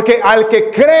 Porque al que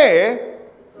cree,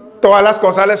 todas las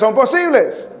cosas le son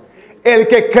posibles. El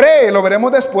que cree, lo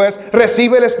veremos después,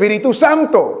 recibe el Espíritu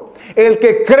Santo. El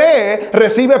que cree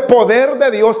recibe poder de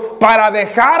Dios para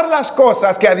dejar las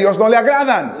cosas que a Dios no le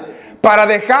agradan. Para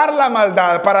dejar la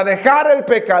maldad, para dejar el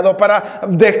pecado, para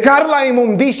dejar la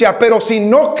inmundicia. Pero si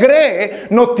no cree,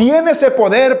 no tiene ese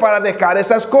poder para dejar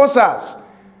esas cosas.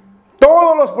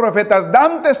 Todos los profetas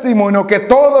dan testimonio que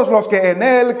todos los que en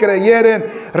Él creyeren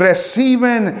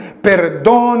reciben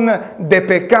perdón de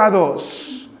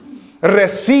pecados.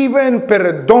 Reciben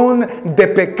perdón de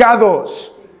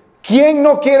pecados. ¿Quién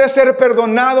no quiere ser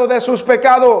perdonado de sus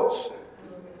pecados?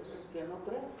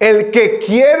 El que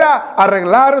quiera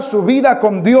arreglar su vida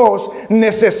con Dios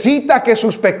necesita que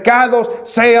sus pecados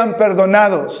sean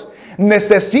perdonados.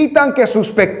 Necesitan que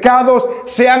sus pecados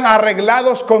sean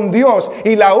arreglados con Dios.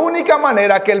 Y la única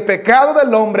manera que el pecado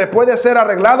del hombre puede ser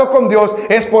arreglado con Dios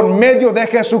es por medio de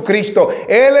Jesucristo.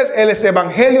 Él es el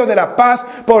Evangelio de la paz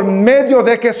por medio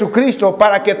de Jesucristo,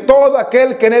 para que todo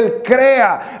aquel que en Él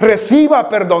crea reciba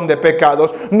perdón de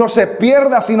pecados, no se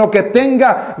pierda, sino que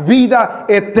tenga vida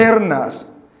eterna.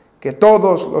 Que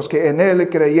todos los que en Él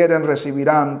creyeren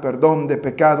recibirán perdón de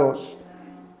pecados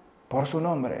por su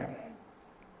nombre.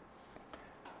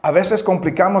 A veces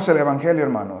complicamos el Evangelio,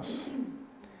 hermanos.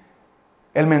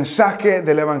 El mensaje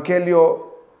del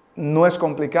Evangelio no es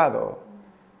complicado.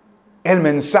 El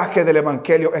mensaje del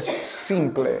Evangelio es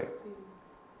simple.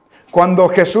 Cuando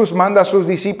Jesús manda a sus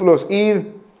discípulos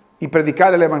ir y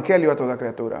predicar el Evangelio a toda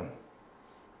criatura,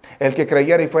 el que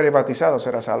creyere y fuere bautizado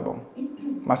será salvo.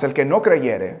 Mas el que no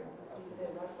creyere,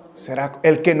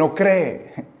 el que no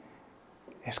cree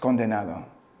es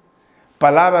condenado.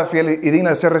 Palabra fiel y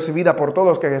digna de ser recibida por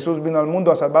todos, que Jesús vino al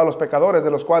mundo a salvar a los pecadores, de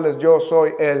los cuales yo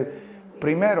soy el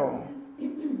primero.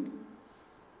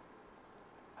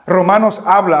 Romanos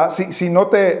habla, si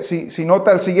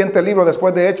nota el siguiente libro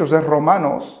después de Hechos, es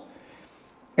Romanos.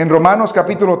 En Romanos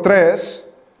capítulo 3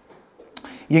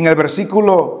 Y en el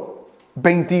versículo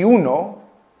 21,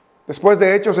 después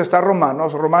de Hechos está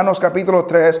Romanos capítulo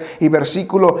 3 y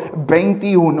versículo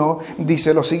 21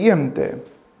 dice lo siguiente: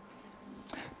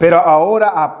 pero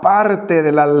ahora, aparte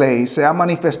de la ley, se ha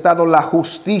manifestado la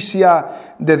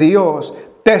justicia de Dios,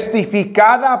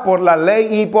 testificada por la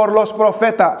ley y por los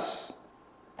profetas.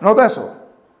 Nota eso.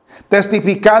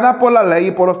 Testificada por la ley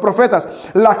y por los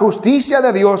profetas. La justicia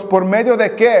de Dios, ¿por medio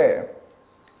de qué?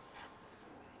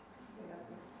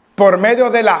 Por medio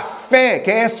de la fe.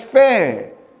 ¿Qué es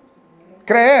fe?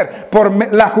 Creer.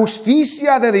 La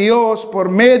justicia de Dios por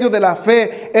medio de la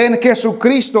fe en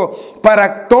Jesucristo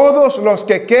para todos los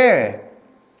que ¿qué?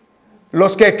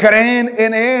 Los que creen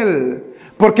en Él.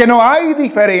 Porque no hay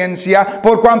diferencia,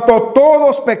 por cuanto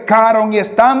todos pecaron y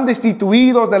están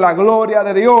destituidos de la gloria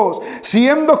de Dios,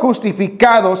 siendo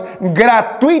justificados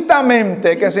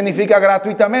gratuitamente. ¿Qué significa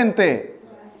gratuitamente?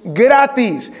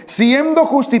 Gratis, siendo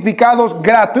justificados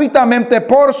gratuitamente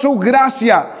por su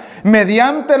gracia,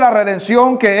 mediante la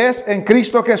redención que es en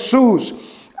Cristo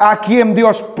Jesús, a quien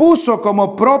Dios puso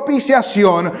como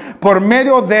propiciación por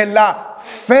medio de la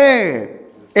fe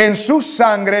en su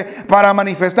sangre, para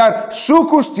manifestar su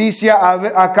justicia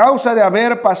a causa de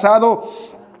haber pasado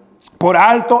por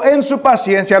alto en su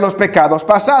paciencia los pecados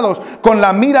pasados, con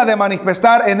la mira de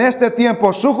manifestar en este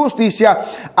tiempo su justicia,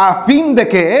 a fin de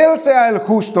que Él sea el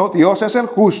justo, Dios es el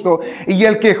justo, y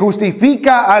el que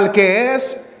justifica al que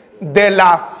es de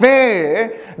la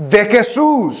fe de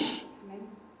Jesús.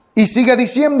 Y sigue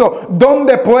diciendo: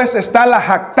 ¿dónde pues está la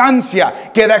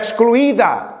jactancia? Queda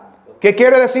excluida. ¿Qué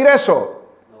quiere decir eso?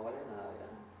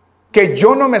 Que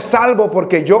yo no me salvo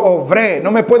porque yo obré.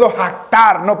 No me puedo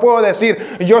jactar. No puedo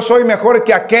decir yo soy mejor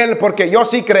que aquel porque yo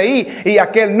sí creí y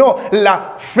aquel no.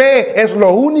 La fe es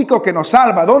lo único que nos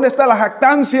salva. ¿Dónde está la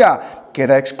jactancia?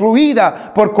 Queda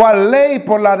excluida. ¿Por cuál ley?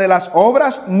 ¿Por la de las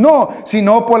obras? No,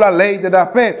 sino por la ley de la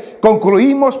fe.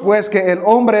 Concluimos pues que el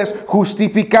hombre es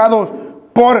justificado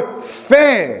por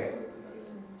fe,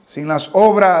 sin las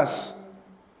obras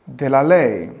de la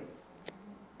ley.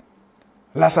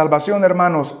 La salvación,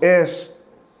 hermanos, es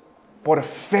por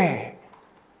fe,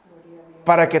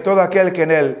 para que todo aquel que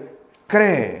en Él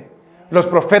cree. Los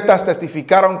profetas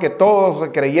testificaron que todos los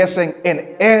que creyesen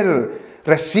en Él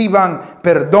reciban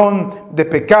perdón de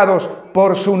pecados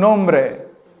por su nombre.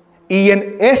 Y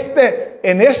en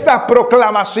esta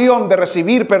proclamación de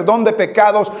recibir perdón de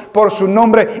pecados por su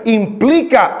nombre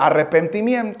implica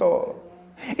arrepentimiento,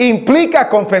 implica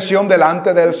confesión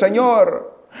delante del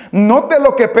Señor. Note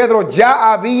lo que Pedro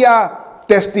ya había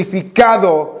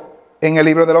testificado en el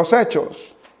libro de los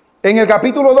Hechos. En el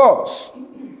capítulo 2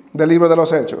 del libro de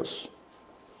los Hechos.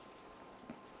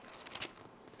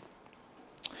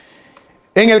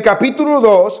 En el capítulo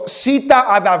 2 cita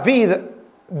a David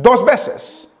 2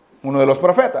 veces, uno de los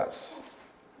profetas.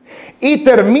 Y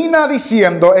termina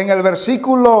diciendo en el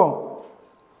versículo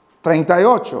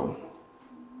 38.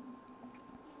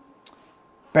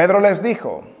 Pedro les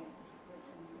dijo: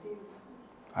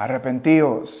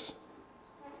 arrepentíos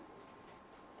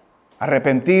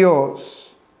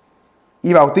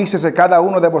y bautícese cada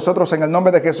uno de vosotros en el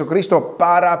nombre de Jesucristo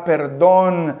para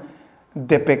perdón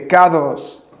de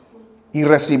pecados, y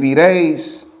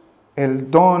recibiréis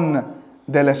el don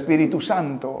del Espíritu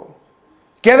Santo.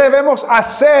 ¿Qué debemos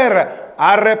hacer?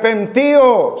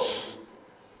 Arrepentíos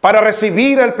para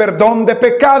recibir el perdón de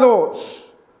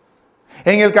pecados.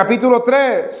 En el capítulo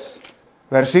 3,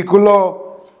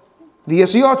 versículo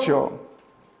 18.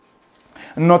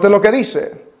 Note lo que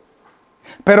dice: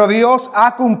 pero Dios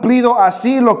ha cumplido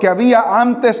así lo que había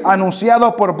antes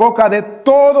anunciado por boca de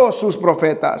todos sus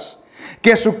profetas,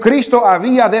 que Jesucristo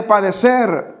había de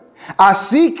padecer.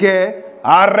 Así que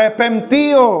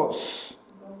arrepentíos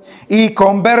y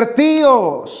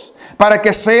convertíos, para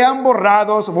que sean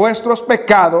borrados vuestros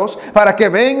pecados, para que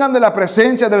vengan de la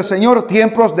presencia del Señor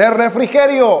tiempos de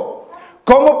refrigerio.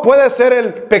 ¿Cómo puede ser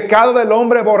el pecado del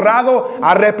hombre borrado?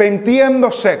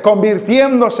 Arrepintiéndose,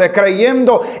 convirtiéndose,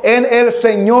 creyendo en el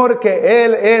Señor, que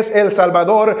Él es el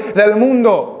Salvador del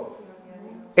mundo.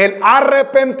 El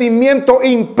arrepentimiento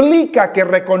implica que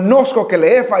reconozco que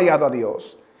le he fallado a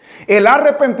Dios. El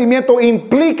arrepentimiento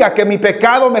implica que mi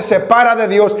pecado me separa de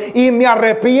Dios y me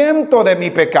arrepiento de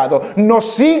mi pecado. No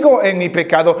sigo en mi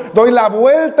pecado. Doy la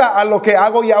vuelta a lo que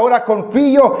hago y ahora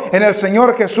confío en el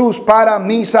Señor Jesús para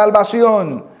mi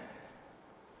salvación.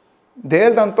 De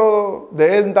Él dan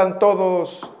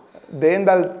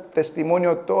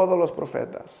testimonio todos los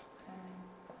profetas,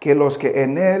 que los que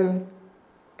en Él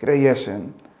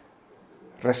creyesen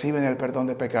reciben el perdón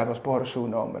de pecados por su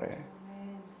nombre.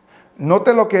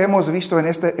 Note lo que hemos visto en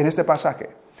este pasaje.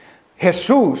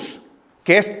 Jesús,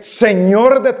 que es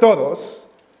Señor de todos,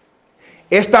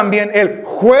 es también el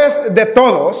juez de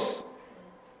todos,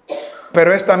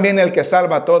 pero es también el que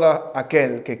salva a todo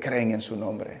aquel que creen en su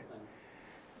nombre.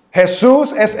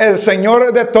 Jesús es el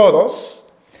Señor de todos,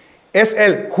 es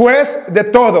el juez de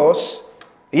todos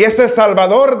y es el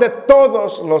Salvador de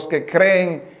todos los que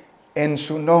creen en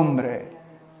su nombre,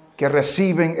 que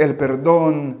reciben el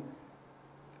perdón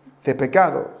de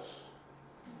pecados.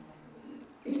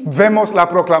 Vemos la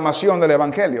proclamación del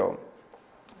Evangelio.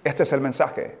 Este es el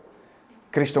mensaje.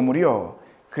 Cristo murió,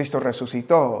 Cristo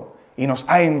resucitó y nos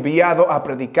ha enviado a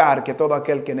predicar que todo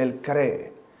aquel que en Él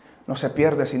cree no se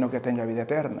pierde, sino que tenga vida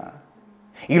eterna.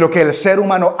 Y lo que el ser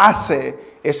humano hace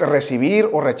es recibir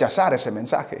o rechazar ese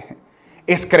mensaje.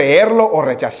 Es creerlo o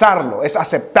rechazarlo, es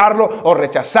aceptarlo o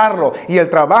rechazarlo. Y el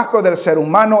trabajo del ser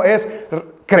humano es,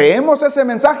 ¿creemos ese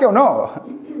mensaje o no?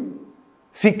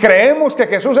 Si creemos que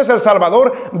Jesús es el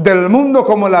Salvador del mundo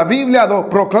como la Biblia lo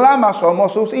proclama,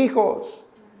 somos sus hijos.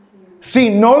 Si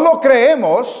no lo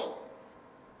creemos,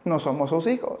 no somos sus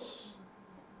hijos.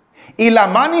 Y la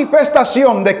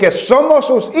manifestación de que somos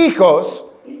sus hijos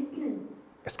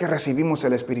es que recibimos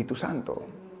el Espíritu Santo.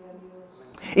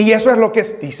 Y eso es lo que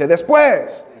dice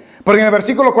después. Porque en el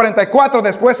versículo 44,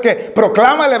 después que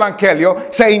proclama el Evangelio,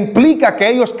 se implica que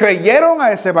ellos creyeron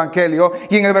a ese Evangelio.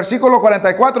 Y en el versículo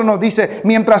 44 nos dice,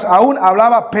 mientras aún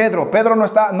hablaba Pedro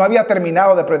no había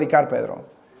terminado de predicar Pedro.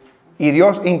 Y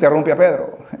Dios interrumpe a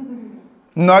Pedro.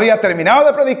 No había terminado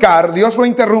de predicar, Dios lo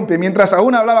interrumpe. Mientras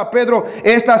aún hablaba Pedro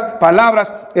estas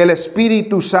palabras, el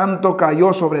Espíritu Santo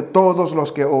cayó sobre todos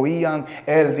los que oían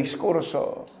el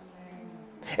discurso.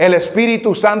 El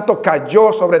Espíritu Santo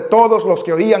cayó sobre todos los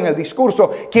que oían el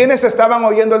discurso. ¿Quiénes estaban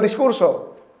oyendo el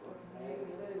discurso?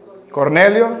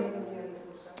 Cornelio,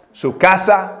 su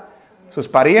casa, sus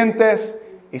parientes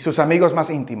y sus amigos más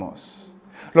íntimos.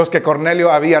 Los que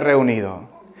Cornelio había reunido.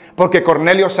 Porque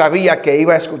Cornelio sabía que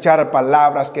iba a escuchar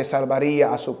palabras que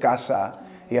salvaría a su casa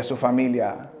y a su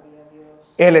familia.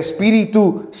 El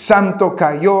Espíritu Santo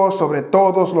cayó sobre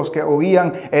todos los que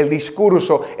oían el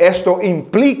discurso. Esto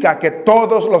implica que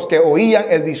todos los que oían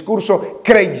el discurso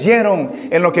creyeron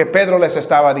en lo que Pedro les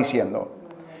estaba diciendo.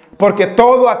 Porque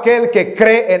todo aquel que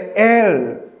cree en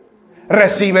Él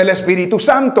recibe el Espíritu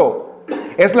Santo.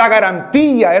 Es la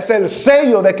garantía, es el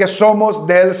sello de que somos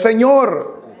del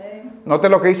Señor. Note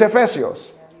lo que dice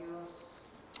Efesios.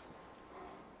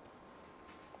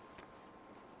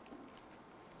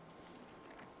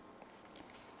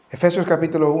 Efesios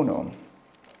capítulo 1.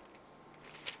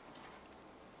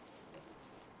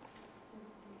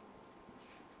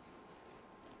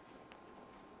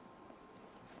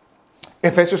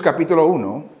 Efesios capítulo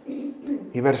 1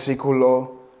 y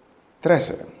versículo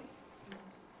 13.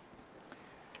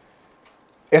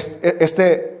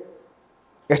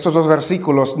 Estos dos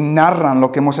versículos narran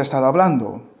lo que hemos estado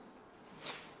hablando.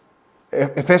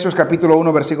 Efesios capítulo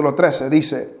 1 versículo 13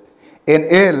 dice: en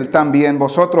Él también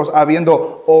vosotros,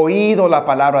 habiendo oído la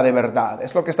palabra de verdad.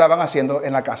 Es lo que estaban haciendo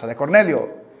en la casa de Cornelio.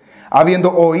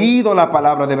 Habiendo oído la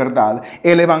palabra de verdad,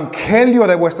 el evangelio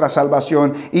de vuestra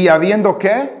salvación, y habiendo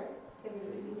 ¿qué?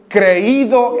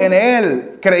 Creído en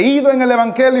Él, creído en el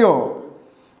evangelio,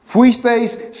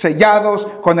 fuisteis sellados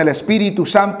con el Espíritu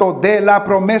Santo de la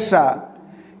promesa,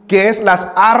 que es las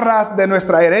arras de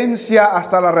nuestra herencia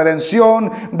hasta la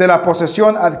redención de la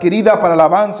posesión adquirida para la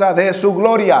alabanza de su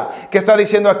gloria. ¿Qué está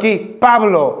diciendo aquí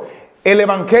Pablo? El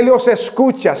evangelio se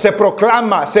escucha, se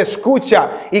proclama, se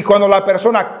escucha, y cuando la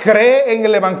persona cree en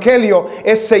el evangelio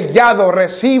es sellado,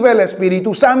 recibe el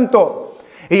Espíritu Santo.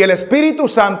 Y el Espíritu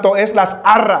Santo es las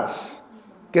arras.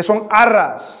 ¿Qué son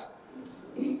arras?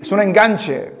 Es un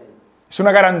enganche, es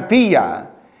una garantía,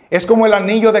 es como el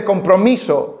anillo de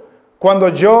compromiso. Cuando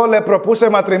yo le propuse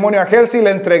matrimonio a Helsi,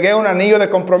 le entregué un anillo de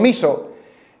compromiso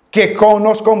que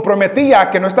nos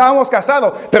comprometía, que no estábamos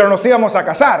casados, pero nos íbamos a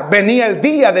casar. Venía el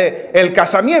día del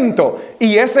casamiento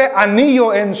y ese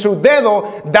anillo en su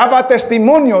dedo daba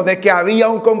testimonio de que había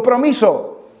un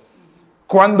compromiso.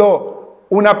 Cuando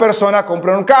una persona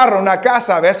compra un carro, una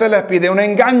casa, a veces les pide un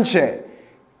enganche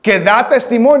que da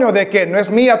testimonio de que no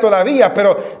es mía todavía,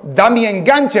 pero da mi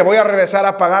enganche, voy a regresar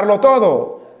a pagarlo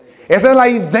todo. Esa es la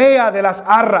idea de las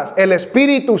arras. El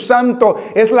Espíritu Santo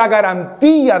es la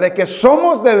garantía de que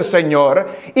somos del Señor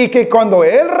y que cuando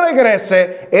Él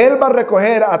regrese, Él va a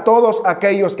recoger a todos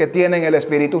aquellos que tienen el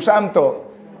Espíritu Santo.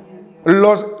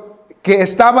 Los que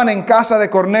estaban en casa de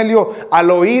Cornelio,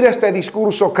 al oír este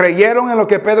discurso, creyeron en lo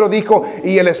que Pedro dijo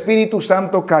y el Espíritu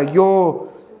Santo cayó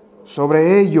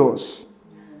sobre ellos.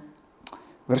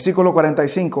 Versículo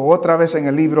 45, otra vez en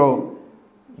el libro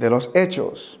de los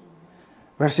Hechos.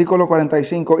 Versículo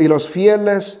 45, y los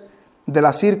fieles de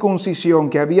la circuncisión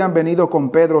que habían venido con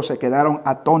Pedro se quedaron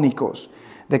atónicos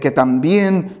de que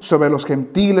también sobre los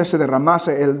gentiles se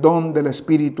derramase el don del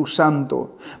Espíritu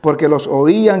Santo, porque los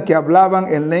oían que hablaban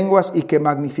en lenguas y que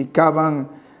magnificaban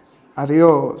a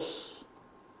Dios.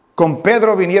 Con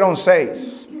Pedro vinieron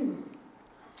 6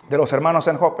 de los hermanos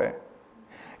en Jope.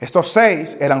 Estos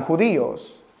 6 eran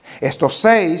judíos. Estos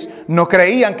 6 no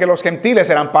creían que los gentiles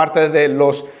eran parte de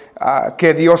los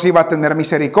que Dios iba a tener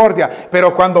misericordia.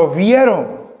 Pero cuando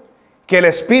vieron que el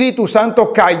Espíritu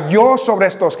Santo cayó sobre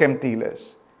estos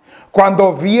gentiles,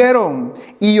 cuando vieron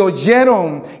y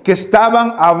oyeron que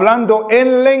estaban hablando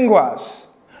en lenguas,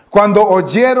 cuando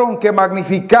oyeron que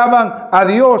magnificaban a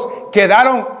Dios,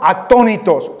 quedaron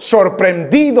atónitos,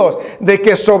 sorprendidos de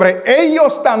que sobre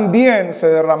ellos también se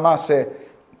derramase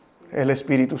el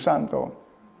Espíritu Santo.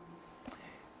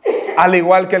 Al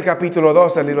igual que el capítulo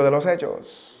 2 del libro de los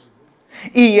Hechos.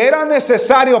 Y era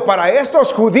necesario para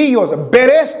estos judíos ver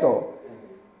esto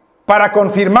para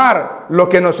confirmar lo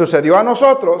que nos sucedió a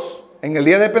nosotros en el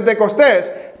día de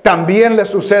Pentecostés, también les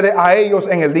sucede a ellos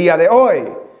en el día de hoy.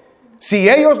 Si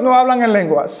ellos no hablan en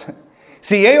lenguas,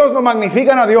 si ellos no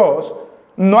magnifican a Dios,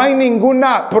 no hay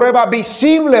ninguna prueba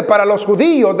visible para los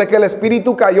judíos de que el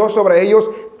Espíritu cayó sobre ellos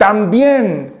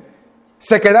también.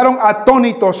 Se quedaron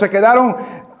atónitos, se quedaron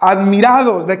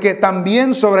admirados de que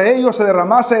también sobre ellos se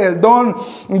derramase el don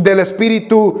del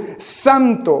Espíritu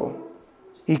Santo.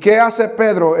 ¿Y qué hace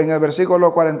Pedro en el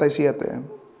versículo 47?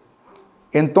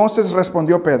 Entonces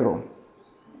respondió Pedro: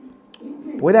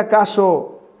 ¿puede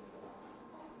acaso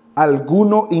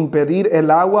alguno impedir el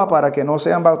agua para que no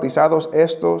sean bautizados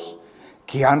estos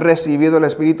que han recibido el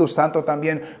Espíritu Santo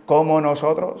también como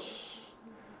nosotros?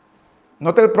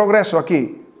 Note el progreso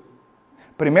aquí.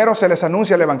 Primero se les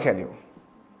anuncia el Evangelio.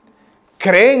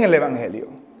 Creen el Evangelio.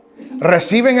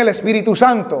 Reciben el Espíritu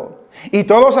Santo. Y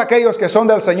todos aquellos que son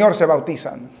del Señor se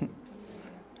bautizan.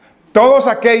 Todos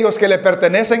aquellos que le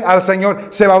pertenecen al Señor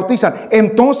se bautizan.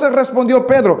 Entonces respondió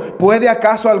Pedro: ¿puede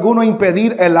acaso alguno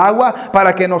impedir el agua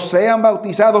para que no sean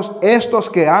bautizados estos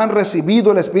que han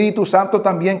recibido el Espíritu Santo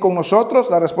también con nosotros?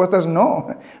 La respuesta es no.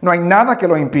 No hay nada que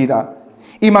lo impida.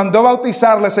 Y mandó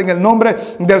bautizarles en el nombre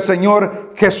del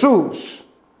Señor Jesús.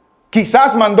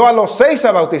 Quizás mandó a los 6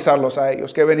 a bautizarlos a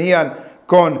ellos que venían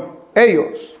con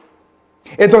ellos.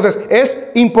 Entonces es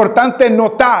importante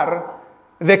notar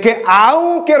de que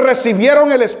aunque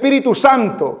recibieron el Espíritu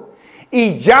Santo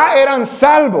y ya eran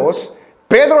salvos,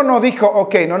 Pedro no dijo: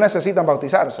 ok, no necesitan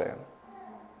bautizarse.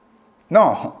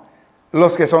 No,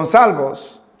 los que son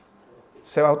salvos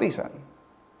se bautizan.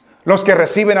 Los que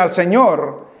reciben al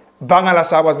Señor van a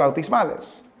las aguas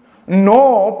bautismales.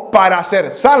 No para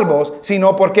ser salvos,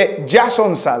 sino porque ya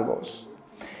son salvos.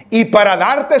 Y para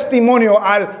dar testimonio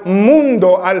al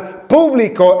mundo, al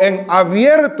público en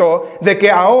abierto, de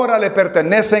que ahora le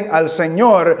pertenecen al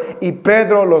Señor. Y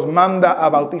Pedro los manda a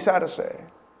bautizarse.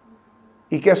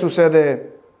 ¿Y qué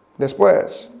sucede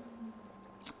después?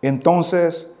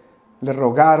 Entonces le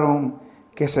rogaron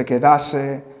que se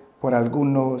quedase por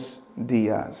algunos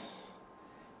días.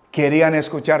 Querían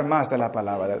escuchar más de la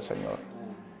palabra del Señor.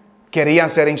 Querían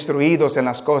ser instruidos en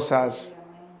las cosas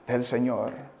del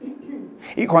Señor.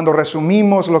 Y cuando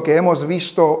resumimos lo que hemos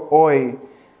visto hoy,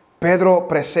 Pedro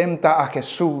presenta a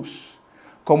Jesús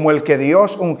como el que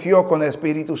Dios ungió con el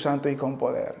Espíritu Santo y con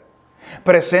poder.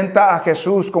 Presenta a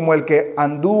Jesús como el que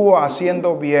anduvo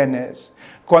haciendo bienes,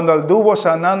 cuando anduvo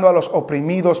sanando a los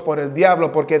oprimidos por el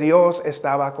diablo, porque Dios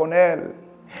estaba con él.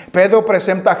 Pedro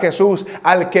presenta a Jesús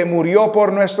al que murió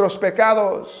por nuestros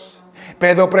pecados.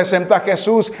 Pedro presenta a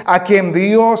Jesús a quien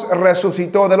Dios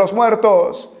resucitó de los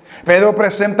muertos. Pedro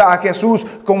presenta a Jesús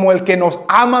como el que nos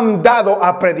ha mandado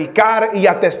a predicar y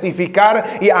a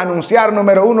testificar y a anunciar,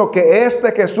 número 1, que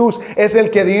este Jesús es el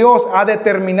que Dios ha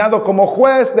determinado como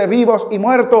juez de vivos y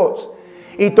muertos.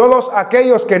 Y todos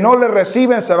aquellos que no le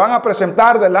reciben se van a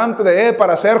presentar delante de él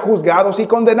para ser juzgados y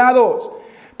condenados.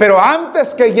 Pero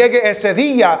antes que llegue ese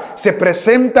día, se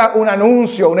presenta un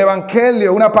anuncio, un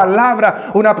evangelio, una palabra,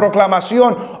 una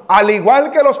proclamación, al igual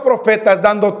que los profetas,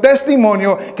 dando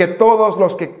testimonio que todos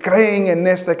los que creen en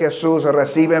este Jesús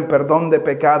reciben perdón de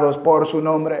pecados por su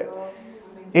nombre.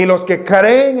 Y los que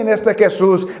creen en este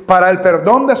Jesús para el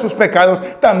perdón de sus pecados,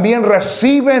 también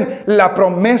reciben la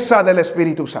promesa del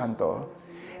Espíritu Santo.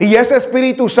 Y ese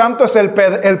Espíritu Santo es el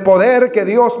poder que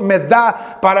Dios me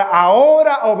da para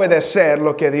ahora obedecer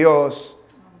lo que Dios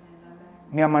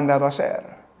me ha mandado hacer.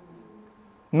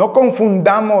 No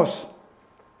confundamos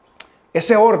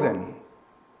ese orden.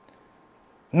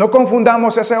 No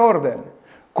confundamos ese orden.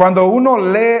 Cuando uno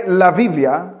lee la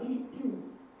Biblia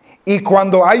y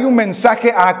cuando hay un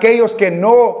mensaje a aquellos que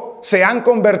no se han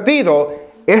convertido,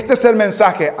 Este es el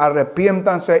mensaje: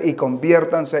 arrepiéntanse y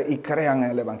conviértanse y crean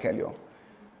en el Evangelio.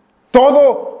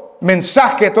 Todo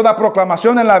mensaje, toda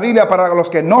proclamación en la Biblia para los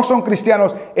que no son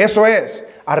cristianos, eso es: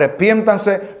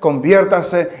 arrepiéntanse,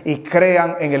 conviértanse y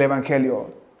crean en el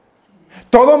Evangelio.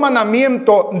 Todo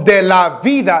mandamiento de la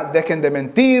vida: dejen de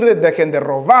mentir, dejen de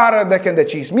robar, dejen de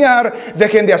chismear,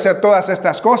 dejen de hacer todas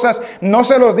estas cosas, no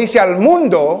se los dice al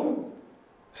mundo,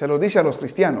 se los dice a los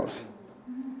cristianos.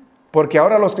 Porque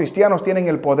ahora los cristianos tienen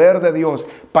el poder de Dios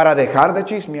para dejar de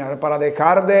chismear, para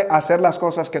dejar de hacer las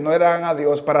cosas que no eran a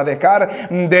Dios, para dejar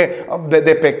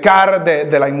de pecar,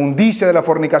 de la inmundicia, de la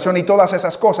fornicación y todas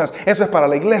esas cosas. Eso es para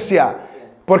la iglesia.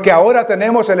 Porque ahora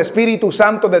tenemos el Espíritu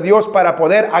Santo de Dios para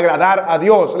poder agradar a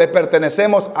Dios. Le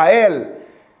pertenecemos a Él.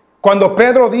 Cuando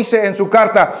Pedro dice en su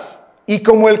carta: y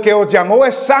como el que os llamó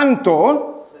es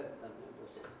santo,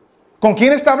 ¿con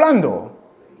quién está hablando?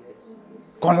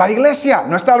 Con la iglesia.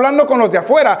 No está hablando con los de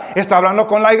afuera, está hablando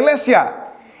con la iglesia.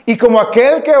 Y como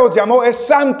aquel que os llamó es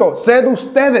santo, sed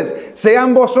ustedes,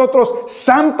 sean vosotros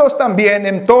santos también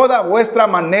en toda vuestra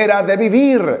manera de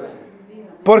vivir.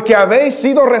 Porque habéis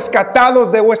sido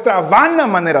rescatados de vuestra vana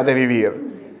manera de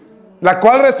vivir, la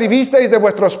cual recibisteis de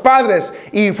vuestros padres,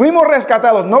 y fuimos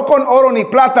rescatados no con oro ni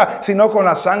plata, sino con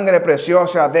la sangre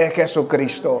preciosa de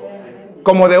Jesucristo,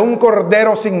 como de un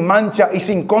cordero sin mancha y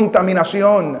sin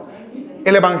contaminación.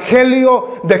 El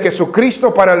Evangelio de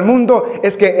Jesucristo para el mundo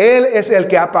es que Él es el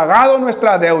que ha pagado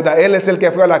nuestra deuda. Él es el que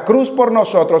fue a la cruz por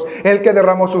nosotros, el que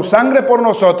derramó su sangre por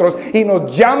nosotros y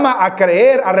nos llama a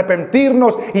creer, a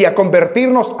arrepentirnos y a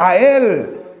convertirnos a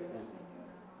Él.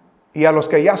 Y a los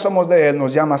que ya somos de Él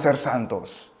nos llama a ser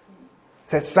santos.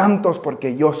 Sed santos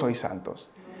porque yo soy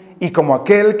santos. Y como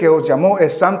aquel que os llamó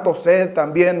es santo, sed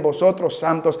también vosotros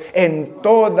santos en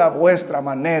toda vuestra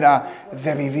manera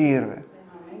de vivir.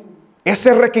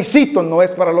 Ese requisito no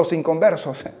es para los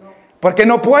inconversos, porque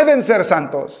no pueden ser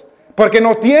santos, porque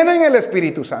no tienen el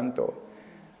Espíritu Santo.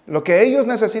 Lo que ellos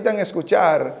necesitan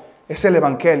escuchar es el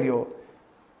Evangelio,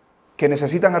 que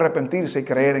necesitan arrepentirse y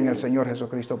creer en el Señor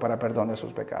Jesucristo para perdón de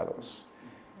sus pecados.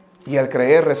 Y al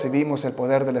creer recibimos el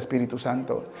poder del Espíritu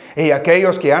Santo. Y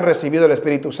aquellos que han recibido el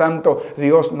Espíritu Santo,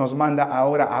 Dios nos manda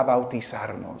ahora a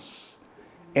bautizarnos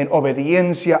en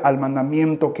obediencia al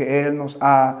mandamiento que Él nos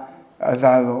ha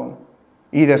dado.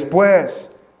 Y después,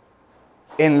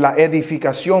 en la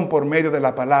edificación por medio de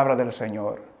la palabra del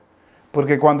Señor.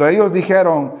 Porque cuando ellos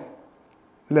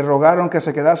le rogaron que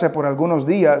se quedase por algunos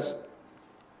días,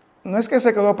 no es que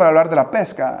se quedó para hablar de la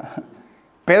pesca.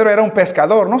 Pedro era un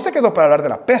pescador, no se quedó para hablar de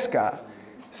la pesca.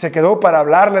 Se quedó para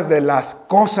hablarles de las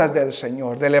cosas del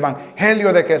Señor, del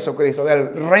Evangelio de Jesucristo,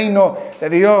 del reino de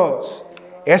Dios.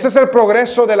 Ese es el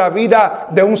progreso de la vida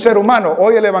de un ser humano.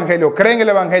 Oye el Evangelio, cree en el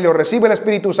Evangelio, recibe el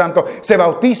Espíritu Santo, se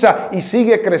bautiza y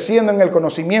sigue creciendo en el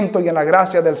conocimiento y en la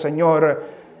gracia del Señor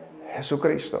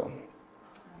Jesucristo.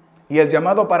 Y el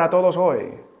llamado para todos hoy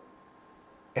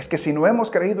es que si no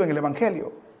hemos creído en el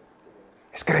Evangelio,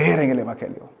 es creer en el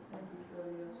Evangelio.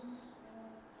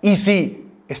 Y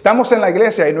si estamos en la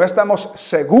iglesia y no estamos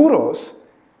seguros,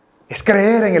 es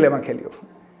creer en el Evangelio.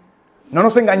 No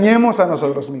nos engañemos a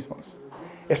nosotros mismos.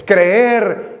 Es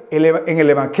creer en el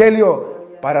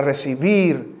Evangelio para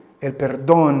recibir el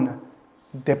perdón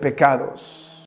de pecados.